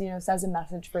you know, says a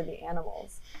message for the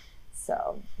animals.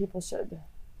 So people should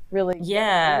really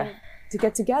to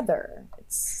get together.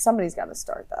 Somebody's got to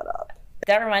start that up.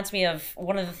 That reminds me of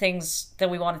one of the things that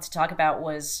we wanted to talk about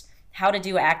was how to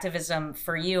do activism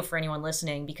for you, for anyone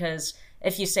listening, because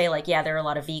if you say like, yeah, there are a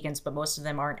lot of vegans, but most of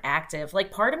them aren't active,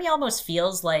 like part of me almost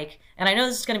feels like, and I know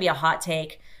this is going to be a hot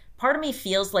take, part of me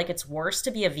feels like it's worse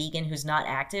to be a vegan who's not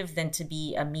active than to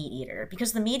be a meat eater,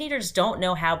 because the meat eaters don't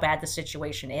know how bad the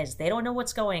situation is. They don't know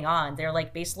what's going on. They're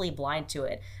like basically blind to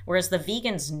it. Whereas the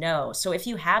vegans know. So if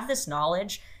you have this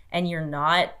knowledge and you're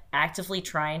not actively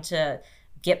trying to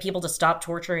get people to stop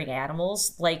torturing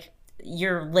animals, like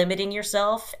you're limiting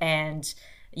yourself, and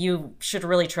you should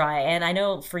really try. And I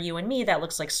know for you and me, that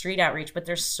looks like street outreach, but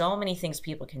there's so many things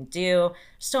people can do,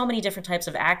 so many different types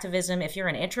of activism. If you're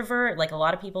an introvert, like a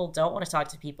lot of people don't want to talk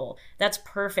to people, that's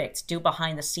perfect. Do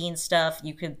behind the scenes stuff.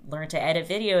 You could learn to edit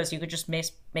videos. You could just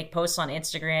make posts on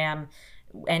Instagram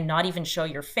and not even show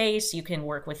your face. You can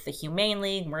work with the Humane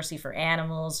League, Mercy for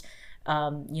Animals,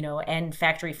 you know, and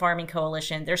Factory Farming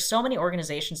Coalition. There's so many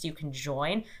organizations you can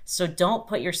join. So don't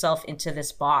put yourself into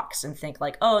this box and think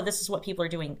like, oh, this is what people are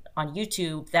doing on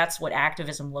YouTube. That's what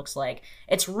activism looks like.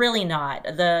 It's really not.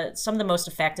 Some of the most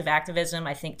effective activism,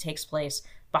 I think, takes place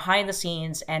behind the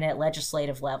scenes and at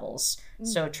legislative levels.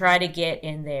 So try to get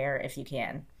in there if you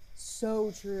can.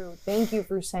 So true. Thank you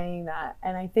for saying that.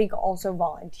 And I think also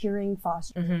volunteering,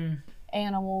 fostering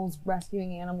animals,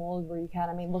 rescuing animals where you can.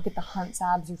 I mean, look at the hunt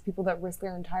sabs. There's people that risk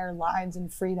their entire lives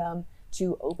and freedom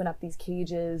to open up these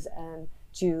cages and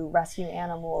to rescue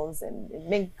animals and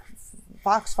make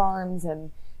fox farms.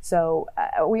 And so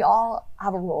we all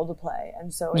have a role to play.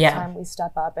 And so it's time we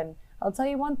step up. And I'll tell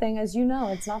you one thing, as you know,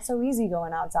 it's not so easy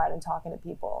going outside and talking to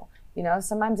people. You know,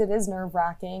 sometimes it is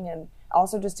nerve-wracking, and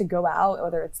also just to go out,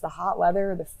 whether it's the hot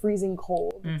weather or the freezing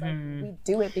cold. It's like we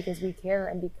do it because we care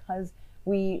and because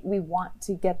we want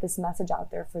to get this message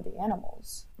out there for the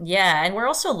animals. Yeah, and we're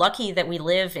also lucky that we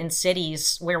live in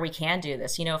cities where we can do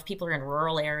this. You know, if people are in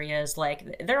rural areas,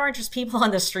 like there aren't just people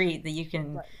on the street that you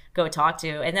can go talk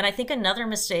to. And then I think another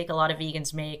mistake a lot of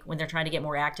vegans make when they're trying to get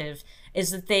more active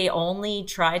is that they only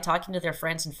try talking to their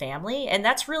friends and family. And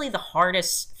that's really the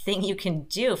hardest thing you can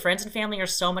do. Friends and family are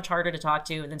so much harder to talk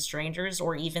to than strangers,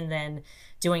 or even than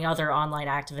doing other online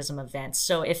activism events.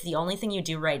 So if the only thing you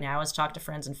do right now is talk to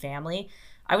friends and family,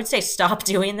 I would say stop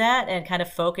doing that and kind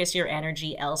of focus your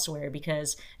energy elsewhere,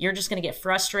 because you're just going to get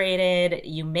frustrated.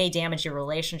 You may damage your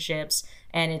relationships,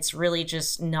 and it's really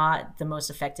just not the most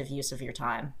effective use of your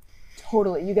time.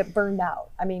 Totally. You get burned out.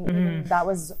 I mean, that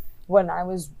was when I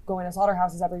was going to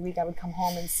slaughterhouses every week, I would come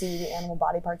home and see the animal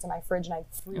body parts in my fridge, and I'd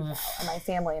freak out at my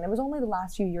family. And it was only the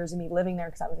last few years of me living there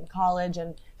because I was in college,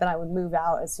 and then I would move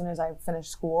out as soon as I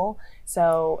finished school.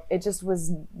 So it just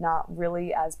was not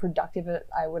really as productive as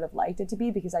I would have liked it to be,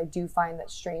 because I do find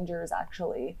that strangers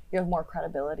actually you have more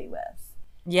credibility with.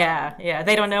 Yeah.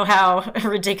 They don't know how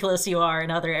ridiculous you are in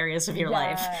other areas of your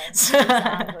life.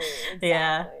 Exactly.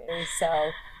 Yeah.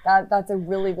 So that's a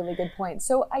really, really good point.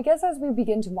 So I guess as we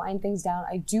begin to wind things down,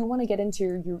 I do want to get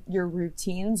into your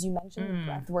routines. You mentioned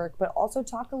breath work, but also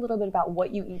talk a little bit about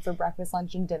what you eat for breakfast,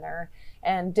 lunch, and dinner,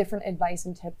 and different advice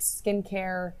and tips,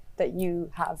 skincare that you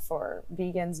have for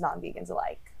vegans, non-vegans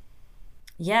alike.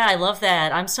 Yeah, I love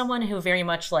that. I'm someone who very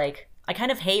much I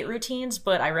kind of hate routines,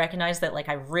 but I recognize that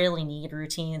I really need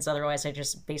routines. Otherwise, I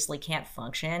just basically can't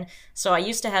function. So I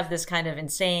used to have this kind of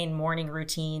insane morning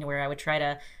routine where I would try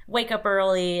to wake up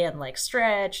early and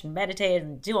stretch and meditate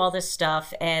and do all this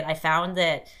stuff. And I found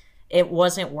that it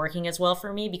wasn't working as well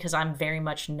for me because I'm very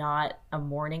much not a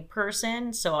morning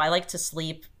person. So I like to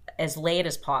sleep as late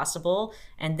as possible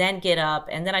and then get up.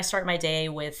 And then I start my day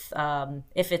with,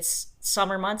 if it's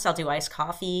summer months, I'll do iced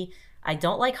coffee. I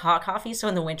don't like hot coffee, so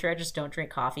in the winter I just don't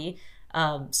drink coffee.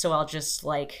 So I'll just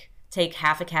take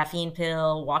half a caffeine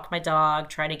pill, walk my dog,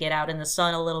 try to get out in the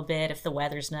sun a little bit if the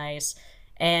weather's nice,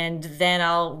 and then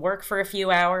I'll work for a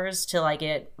few hours till I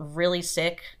get really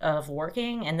sick of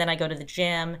working, and then I go to the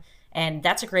gym, and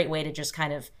that's a great way to just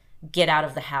kind of get out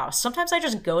of the house. Sometimes I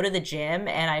just go to the gym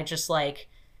and I just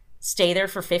stay there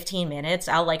for 15 minutes.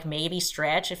 I'll maybe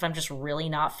stretch if I'm just really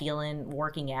not feeling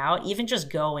working out. Even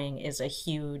just going is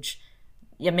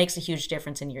it makes a huge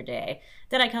difference in your day.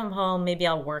 Then I come home, maybe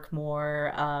I'll work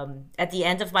more. At the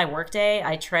end of my workday,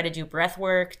 I try to do breath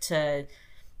work to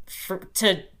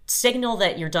signal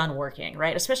that you're done working,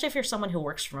 right? Especially if you're someone who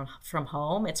works from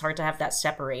home, it's hard to have that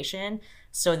separation.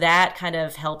 So that kind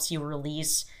of helps you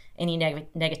release any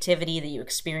negativity that you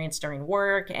experience during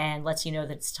work and lets you know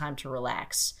that it's time to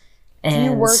relax. And do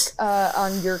you work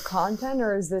on your content,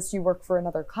 or is this you work for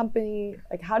another company?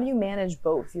 How do you manage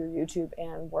both your YouTube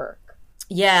and work?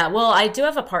 Yeah, well, I do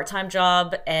have a part-time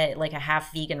job at a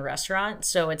half vegan restaurant,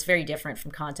 so it's very different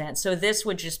from content. So this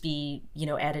would just be,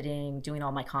 editing, doing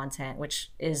all my content,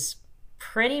 which is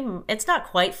it's not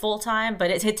quite full-time, but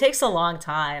it takes a long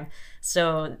time.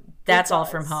 So that's all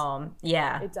from home.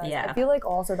 Yeah. It does. Yeah. I feel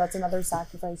also that's another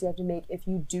sacrifice you have to make if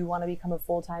you do want to become a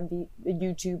full-time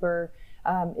YouTuber.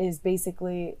 Is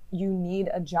basically you need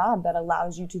a job that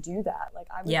allows you to do that.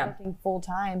 I was working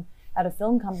full-time at a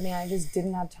film company. I just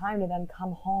didn't have time to then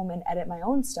come home and edit my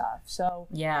own stuff. So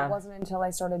it wasn't until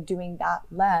I started doing that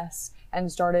less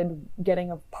and started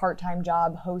getting a part-time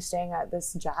job hosting at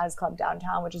this jazz club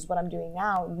downtown, which is what I'm doing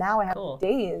now. Now I have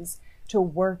days to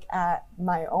work at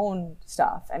my own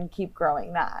stuff and keep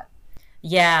growing that.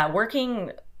 Yeah,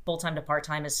 working full-time to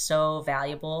part-time is so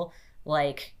valuable.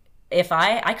 If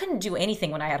I couldn't do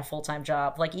anything when I had a full-time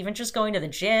job, even just going to the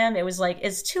gym, it was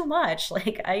it's too much.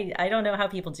 I don't know how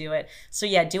people do it. So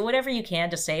yeah, do whatever you can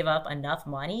to save up enough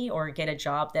money or get a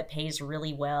job that pays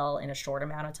really well in a short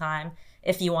amount of time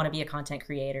if you want to be a content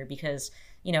creator, because,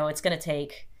 it's going to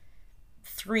take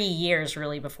 3 years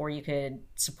really before you could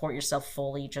support yourself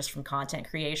fully just from content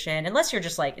creation, unless you're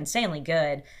just insanely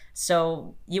good.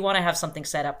 So you want to have something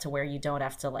set up to where you don't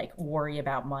have to worry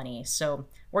about money. So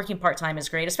working part-time is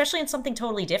great, especially in something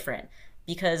totally different,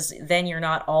 because then you're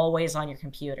not always on your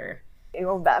computer.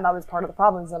 That was part of the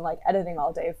problems in editing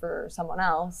all day for someone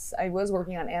else. I was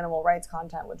working on animal rights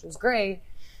content, which was great.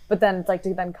 But then it's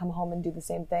to then come home and do the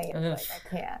same thing. It's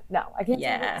I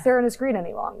can't stare at a screen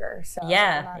any longer. So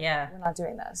we're not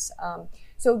doing this.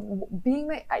 So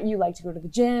you like to go to the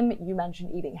gym. You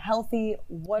mentioned eating healthy.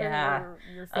 What are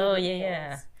your favorite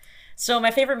meals? So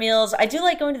my favorite meals, I do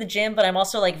like going to the gym, but I'm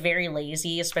also very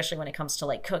lazy, especially when it comes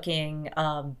to cooking.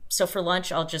 So for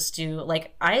lunch, I'll just do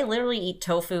I literally eat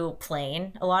tofu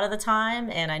plain a lot of the time.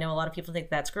 And I know a lot of people think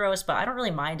that's gross, but I don't really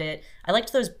mind it. I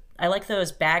like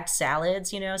those bagged salads,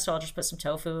 so I'll just put some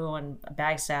tofu on a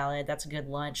bagged salad. That's a good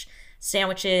lunch.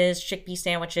 Sandwiches, chickpea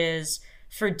sandwiches.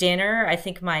 For dinner, I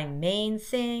think my main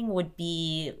thing would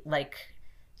be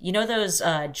those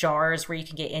jars where you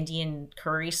can get Indian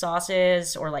curry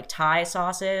sauces or Thai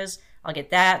sauces. I'll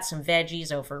get that, some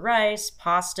veggies over rice,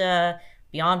 pasta,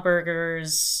 Beyond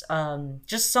Burgers,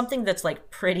 just something that's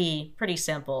pretty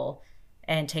simple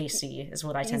and tasty is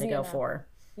what I tend to go for.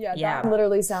 Yeah, that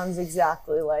literally sounds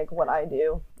exactly like what I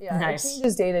do. Yeah, nice. It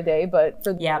changes day to day, but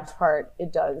for the most part,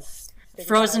 it does.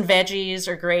 Frozen veggies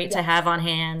are great to have on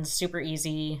hand, super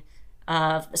easy.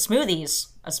 Smoothies,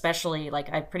 especially,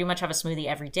 like I pretty much have a smoothie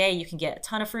every day. You can get a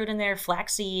ton of fruit in there,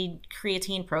 flaxseed,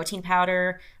 creatine, protein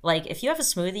powder. Like if you have a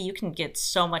smoothie, you can get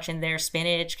so much in there,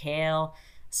 spinach, kale.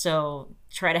 So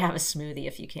try to have a smoothie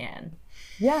if you can.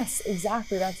 Yes,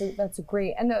 exactly. That's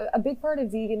great. And a big part of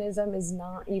veganism is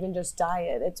not even just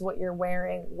diet. It's what you're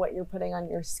wearing, what you're putting on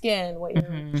your skin, what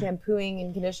you're shampooing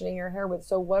and conditioning your hair with.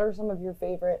 So what are some of your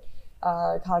favorite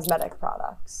cosmetic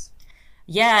products?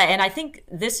 Yeah, and I think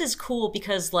this is cool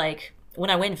because like when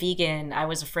I went vegan, I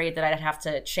was afraid that I'd have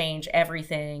to change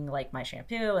everything, like my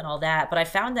shampoo and all that. But I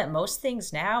found that most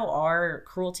things now are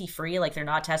cruelty free, like they're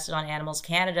not tested on animals.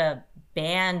 Canada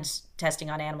banned testing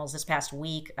on animals this past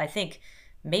week. I think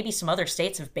maybe some other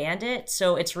states have banned it.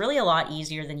 So it's really a lot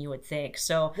easier than you would think.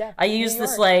 So Yeah, I New use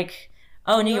this York. like,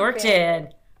 oh, New New York York banned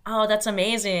did. it. Oh, that's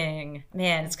amazing.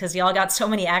 Man, it's because y'all got so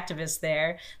many activists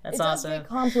there. That's It does awesome. get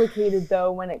complicated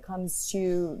though when it comes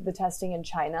to the testing in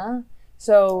China.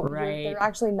 So Right. they're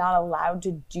actually not allowed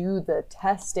to do the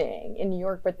testing in New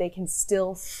York, but they can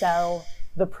still sell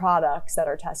the products that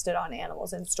are tested on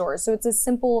animals in stores. So it's a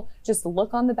simple, just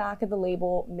look on the back of the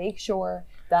label, make sure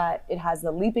that it has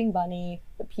the leaping bunny,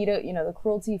 the PETA, the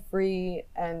cruelty free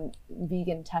and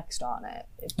vegan text on it.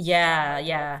 Yeah,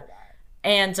 yeah.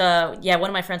 And yeah, one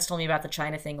of my friends told me about the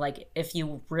China thing. Like, if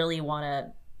you really want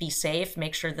to be safe,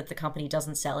 make sure that the company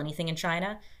doesn't sell anything in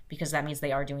China because that means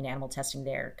they are doing animal testing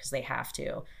there because they have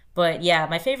to. But yeah,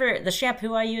 my favorite, the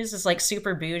shampoo I use is like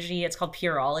super bougie. It's called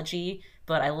Pureology,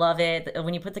 but I love it.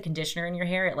 When you put the conditioner in your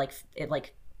hair, it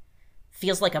like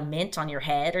feels like a mint on your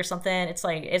head or something. It's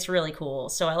like it's really cool.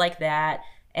 So I like that.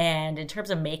 And in terms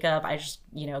of makeup, I just,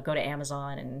 go to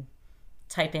Amazon and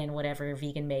type in whatever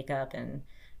vegan makeup and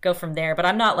go from there. But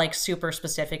I'm not like super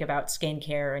specific about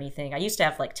skincare or anything. I used to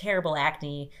have like terrible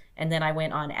acne, and then I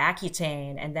went on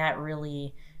Accutane, and that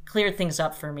really cleared things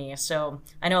up for me. So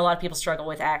I know a lot of people struggle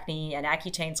with acne, and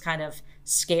Accutane's kind of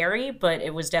scary, but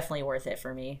it was definitely worth it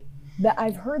for me. That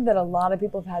I've heard that a lot of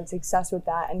people have had success with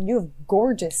that, and you have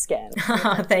gorgeous skin.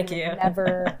 Thank you.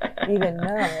 Never even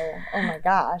know. Oh my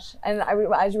gosh! And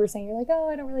as you were saying, you're like, oh,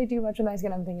 I don't really do much with my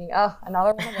skin. I'm thinking, oh,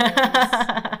 another one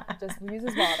of those. Just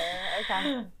uses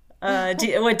water.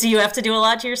 Okay. Do you have to do a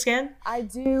lot to your skin? I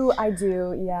do.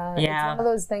 Yeah. Yeah. It's one of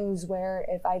those things where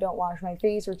if I don't wash my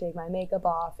face or take my makeup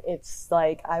off, it's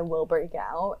like I will break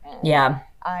out. And Yeah.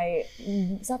 I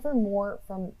suffer more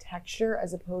from texture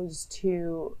as opposed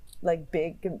to like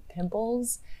big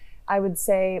pimples. I would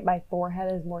say my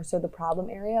forehead is more so the problem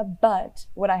area, but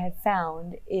what I have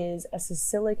found is a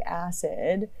salicylic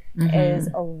acid is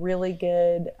a really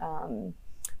good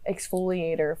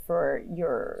exfoliator for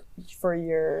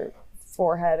your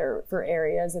forehead or for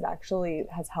areas. It actually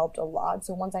has helped a lot.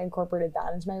 So once I incorporated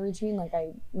that into my routine, like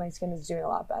my skin is doing a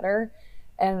lot better.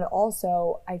 And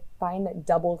also I find that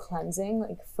double cleansing,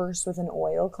 like first with an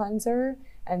oil cleanser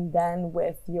and then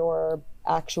with your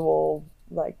actual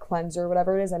like cleanser,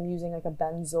 whatever it is, I'm using like a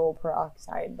benzoyl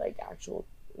peroxide, like actual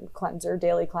cleanser,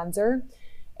 daily cleanser.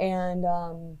 And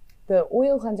the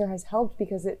oil cleanser has helped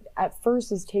because it at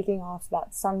first is taking off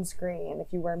that sunscreen.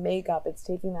 If you wear makeup, it's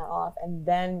taking that off and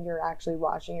then you're actually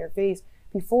washing your face.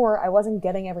 Before, I wasn't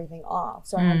getting everything off.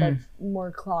 So I had like more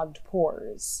clogged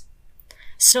pores.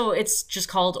 So it's just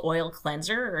called oil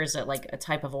cleanser, or is it like a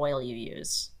type of oil you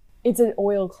use? It's an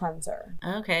oil cleanser.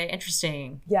 Okay,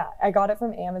 interesting. Yeah, I got it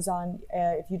from Amazon.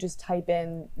 If you just type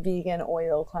in vegan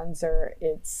oil cleanser,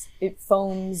 it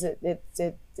foams.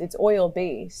 It's oil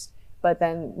based, but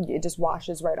then it just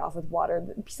washes right off with water.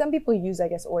 Some people use, I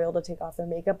guess, oil to take off their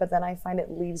makeup, but then I find it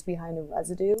leaves behind a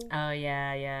residue. Oh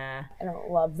yeah, yeah. I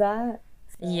don't love that.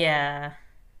 So Yeah.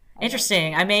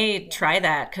 Interesting. I may try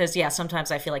that because yeah, sometimes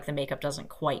I feel like the makeup doesn't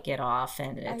quite get off,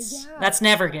 and yeah. that's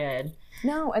never good.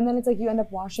 No, and then it's like you end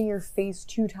up washing your face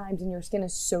 2 times and your skin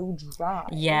is so dry.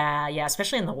 Yeah, yeah,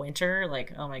 especially in the winter.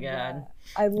 Like, oh my God. Yeah.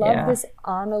 I love Yeah. this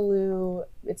Honolulu.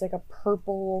 It's like a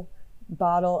purple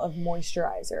bottle of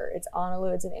moisturizer. It's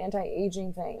Honolulu. It's an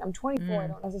anti-aging thing. I'm 24. I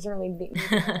don't necessarily need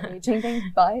an anti-aging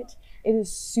thing, but it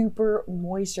is super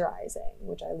moisturizing,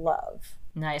 which I love.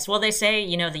 Nice. Well, they say,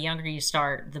 the younger you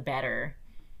start, the better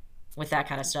with that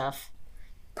kind of stuff.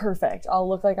 Perfect. I'll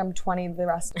look like I'm 20 the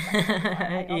rest of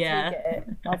my life. Yeah.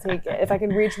 I'll take it. If I can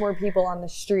reach more people on the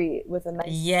street with a nice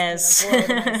Yes. glow to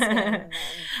my skin, then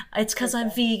It's because I'm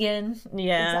vegan.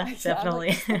 Yeah,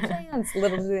 exactly. definitely. I'm like, plants.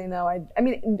 Little do they know. I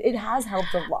mean, it has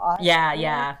helped a lot. Yeah,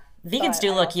 yeah. Vegans But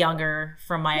do I look also- younger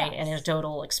from my Yes.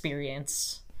 anecdotal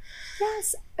experience.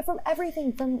 Yes, from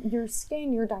everything, from your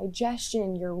skin, your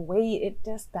digestion, your weight, it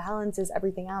just balances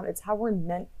everything out. It's how we're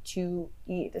meant to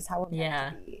eat. It's how we're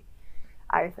meant to be,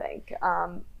 I think.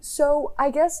 So I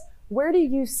guess where do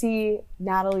you see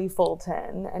Natalie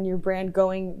Fulton and your brand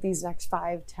going these next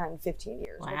 5, 10, 15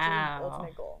 years? Wow. What's your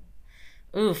ultimate goal?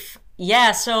 Oof.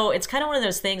 Yeah, so it's kind of one of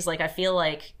those things, like, I feel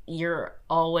like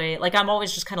I'm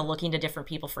always just kind of looking to different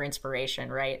people for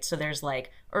inspiration, right? So there's like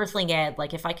Earthling Ed,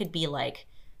 like if I could be like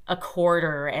a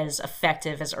quarter as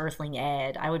effective as Earthling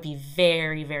Ed, I would be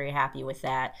very, very happy with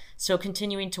that. So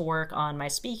continuing to work on my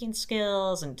speaking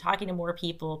skills and talking to more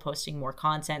people, posting more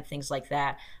content, things like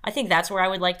that. I think that's where I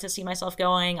would like to see myself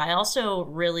going. I also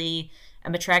really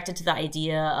am attracted to the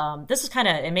idea, this is kind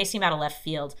of, it may seem out of left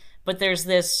field, but there's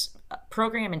this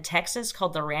program in Texas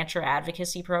called the Rancher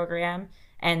Advocacy Program,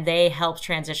 and they help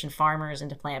transition farmers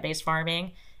into plant-based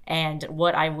farming. And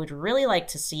what I would really like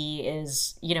to see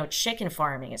is, chicken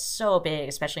farming is so big,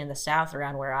 especially in the South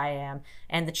around where I am.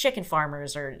 And the chicken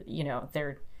farmers are,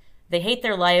 they hate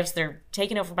their lives. They're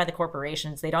taken over by the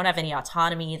corporations. They don't have any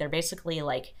autonomy. They're basically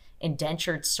like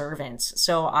indentured servants.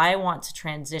 So I want to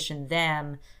transition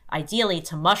them ideally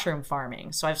to mushroom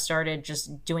farming. So I've started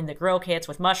just doing the grow kits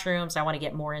with mushrooms. I want to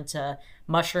get more into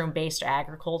mushroom-based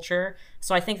agriculture.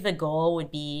 So I think the goal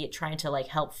would be trying to like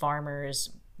help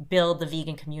farmers build the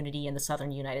vegan community in the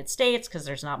southern United States, because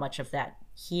there's not much of that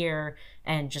here,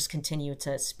 and just continue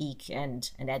to speak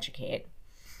and educate.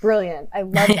 Brilliant. I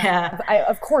love that. Yeah.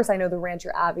 Of course, I know the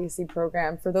Rancher Advocacy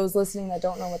Program. For those listening that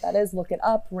don't know what that is, look it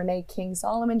up. Renee King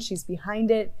Solomon, she's behind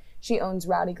it. She owns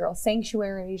Rowdy Girl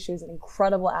Sanctuary. She's an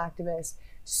incredible activist,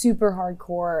 super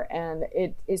hardcore, and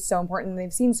it is so important.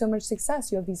 They've seen so much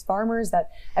success. You have these farmers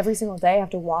that every single day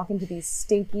have to walk into these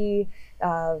stinky,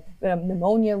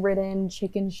 pneumonia-ridden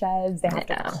chicken sheds. They have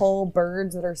to cull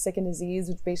birds that are sick and diseased,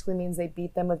 which basically means they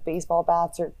beat them with baseball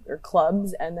bats or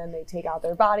clubs, and then they take out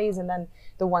their bodies, and then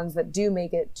the ones that do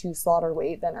make it to slaughter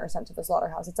weight then are sent to the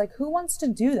slaughterhouse. It's like, who wants to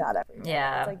do that every day?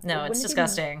 Yeah, it's like, no, it's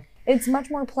disgusting. It's much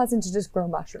more pleasant to just grow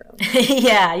mushrooms.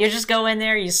 Yeah, you just go in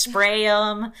there, you spray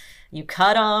them, you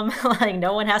cut them, like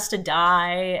no one has to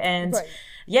die. And right.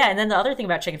 Yeah, and then the other thing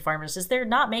about chicken farmers is they're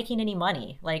not making any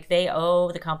money. Like they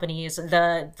owe the companies,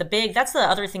 that's the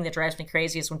other thing that drives me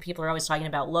crazy is when people are always talking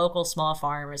about local small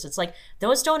farmers. It's like,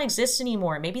 those don't exist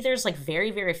anymore. Maybe there's like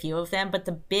very, very few of them, but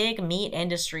the big meat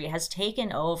industry has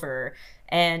taken over.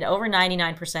 And over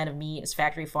 99% of meat is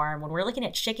factory farm. When we're looking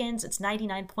at chickens, it's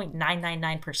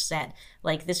 99.999%.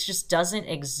 Like, this just doesn't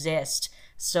exist.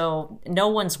 So no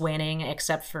one's winning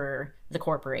except for the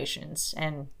corporations.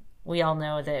 And we all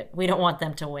know that we don't want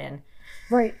them to win.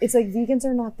 Right. It's like vegans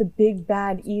are not the big,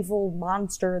 bad, evil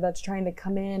monster that's trying to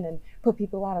come in and put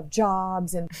people out of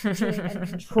jobs and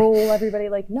control everybody.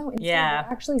 Like, no, instead they're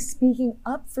actually speaking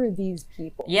up for these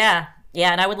people. Yeah.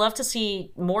 Yeah, and I would love to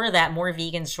see more of that, more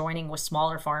vegans joining with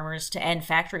smaller farmers to end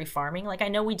factory farming. Like, I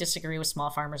know we disagree with small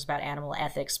farmers about animal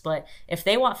ethics, but if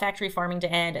they want factory farming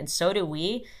to end, and so do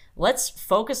we, let's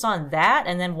focus on that.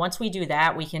 And then once we do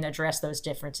that, we can address those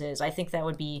differences. I think that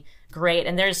would be great.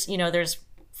 And there's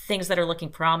things that are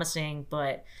looking promising,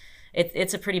 but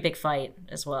it's a pretty big fight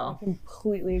as well. I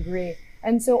completely agree.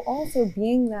 And so also,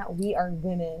 being that we are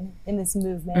women in this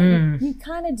movement, you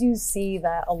kind of do see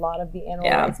that a lot of the animal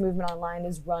rights movement online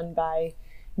is run by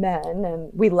men.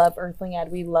 And we love Earthling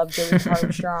Ed, we love Joey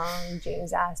Armstrong,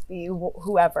 James Aspey,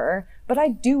 whoever. But I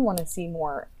do want to see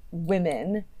more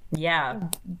women,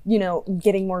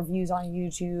 getting more views on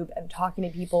YouTube and talking to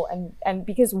people. And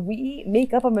because we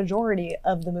make up a majority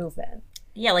of the movement.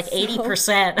 Yeah, like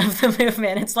 80% of the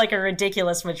movement. It's like a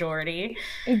ridiculous majority.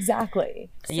 Exactly.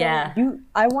 So yeah.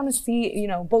 I want to see,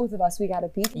 both of us, we got to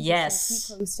be Yes.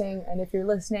 keep posting. And if you're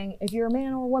listening, if you're a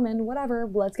man or a woman, whatever,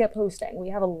 let's get posting. We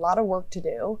have a lot of work to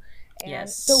do. And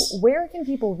yes. So where can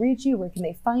people reach you? Where can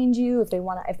they find you if they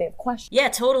have questions? Yeah,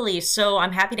 totally. So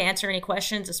I'm happy to answer any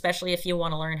questions, especially if you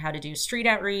want to learn how to do street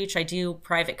outreach. I do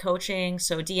private coaching.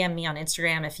 So DM me on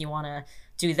Instagram if you want to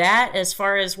do that. As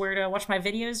far as where to watch my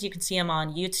videos, you can see them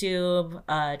on YouTube.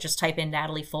 Just type in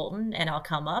Natalie Fulton and I'll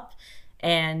come up.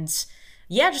 And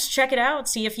yeah, just check it out.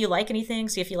 See if you like anything.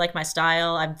 See if you like my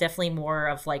style. I'm definitely more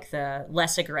of like the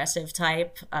less aggressive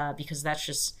type because that's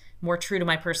just more true to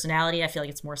my personality. I feel like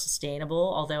it's more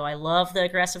sustainable, although I love the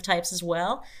aggressive types as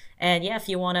well. And yeah, if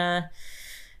you want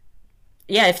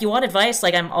advice,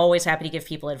 like I'm always happy to give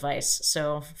people advice.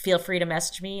 So feel free to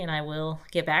message me and I will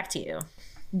get back to you.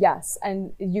 Yes,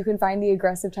 and you can find the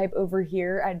aggressive type over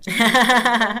here at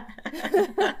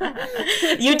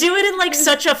You do it in like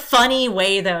such a funny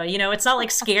way though. It's not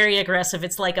like scary aggressive.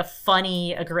 It's like a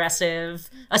funny aggressive,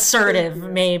 assertive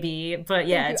maybe. But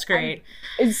yeah, it's great.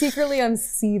 Secretly I'm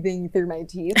seething through my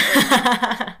teeth.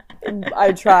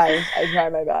 I try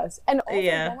my best. And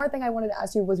also, one more thing I wanted to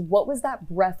ask you was, what was that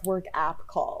breathwork app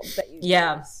called that you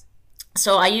use?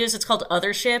 So it's called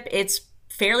Othership. It's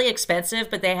fairly expensive,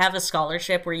 but they have a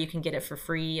scholarship where you can get it for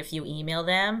free if you email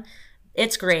them.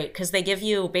 It's great because they give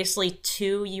you basically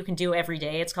 2 you can do every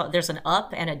day. There's an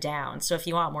up and a down. So if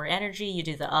you want more energy, you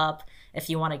do the up. If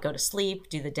you want to go to sleep,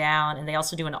 do the down. And they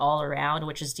also do an all around,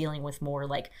 which is dealing with more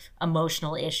like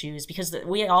emotional issues, because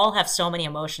we all have so many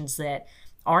emotions that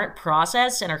aren't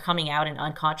processed and are coming out in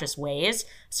unconscious ways.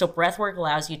 So breathwork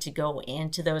allows you to go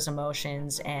into those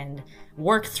emotions and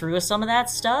work through some of that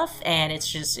stuff, and it's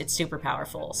super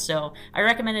powerful. So I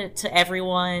recommend it to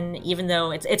everyone, even though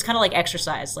it's kind of like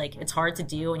exercise. Like, it's hard to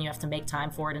do and you have to make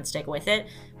time for it and stick with it,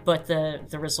 but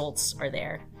the results are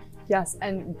there. Yes,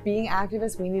 and being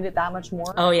activists, we need it that much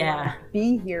more. Oh, yeah.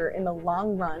 Be here in the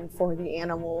long run for the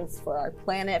animals, for our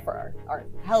planet, for our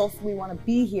health. We want to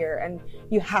be here, and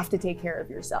you have to take care of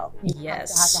yourself. You have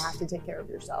to take care of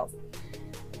yourself.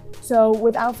 So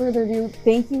without further ado,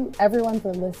 thank you everyone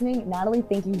for listening. Natalie,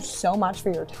 thank you so much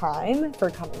for your time, for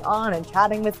coming on and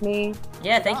chatting with me.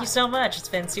 Yeah, thank you so much. It's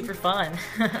been super fun.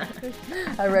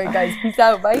 All right, guys, peace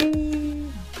out. Bye.